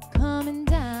ever coming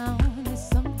down. There's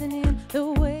something in the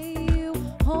way you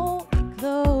hold me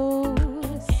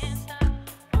close.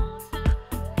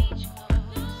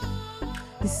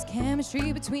 This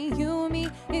chemistry between you and me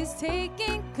is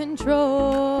taking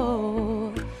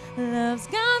control. Love's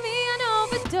got me an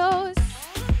overdose.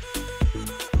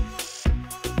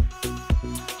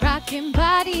 Rocking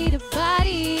body to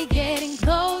body, getting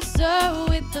closer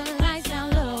with the lights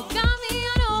down low. Got me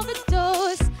an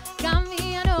overdose, got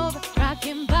me an over.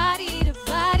 Rocking body to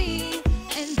body,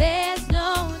 and there's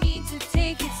no need to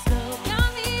take it slow.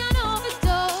 Got me an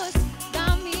overdose,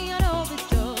 got me an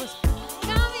overdose.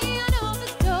 Got me an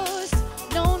overdose,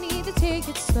 no need to take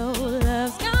it slow.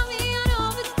 Love's got me an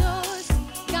overdose,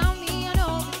 got me an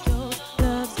overdose.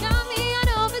 Love's got me an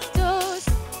overdose,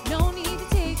 no need to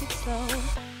take it slow.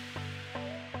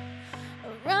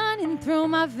 Running through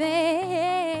my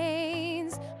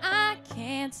veins, I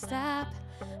can't stop,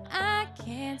 I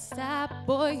can't stop.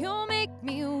 Boy, you'll make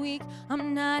me weak.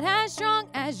 I'm not as strong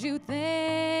as you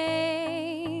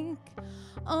think.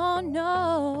 Oh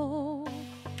no,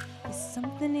 there's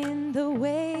something in the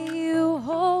way you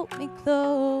hold me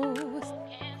close.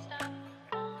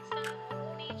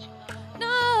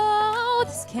 No,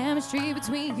 this chemistry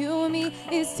between you and me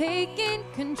is taking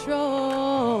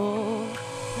control.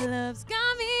 Love's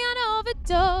got me an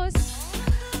overdose.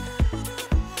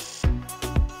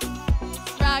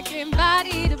 Rocking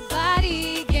body to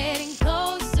body, getting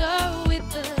closer with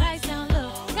the lights down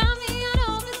low. Got me an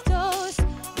overdose,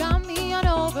 got me an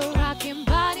over. Rocking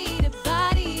body to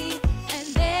body, and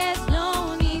there's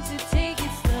no need to take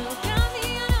it slow. Got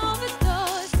me an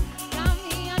overdose, got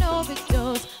me an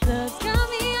overdose. Love's got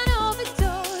me an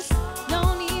overdose,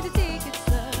 no need to take it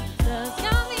slow. Love's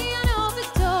got me an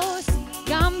overdose,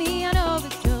 got me an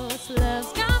overdose.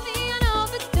 Love's got me an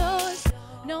overdose,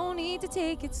 no need to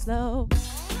take it slow.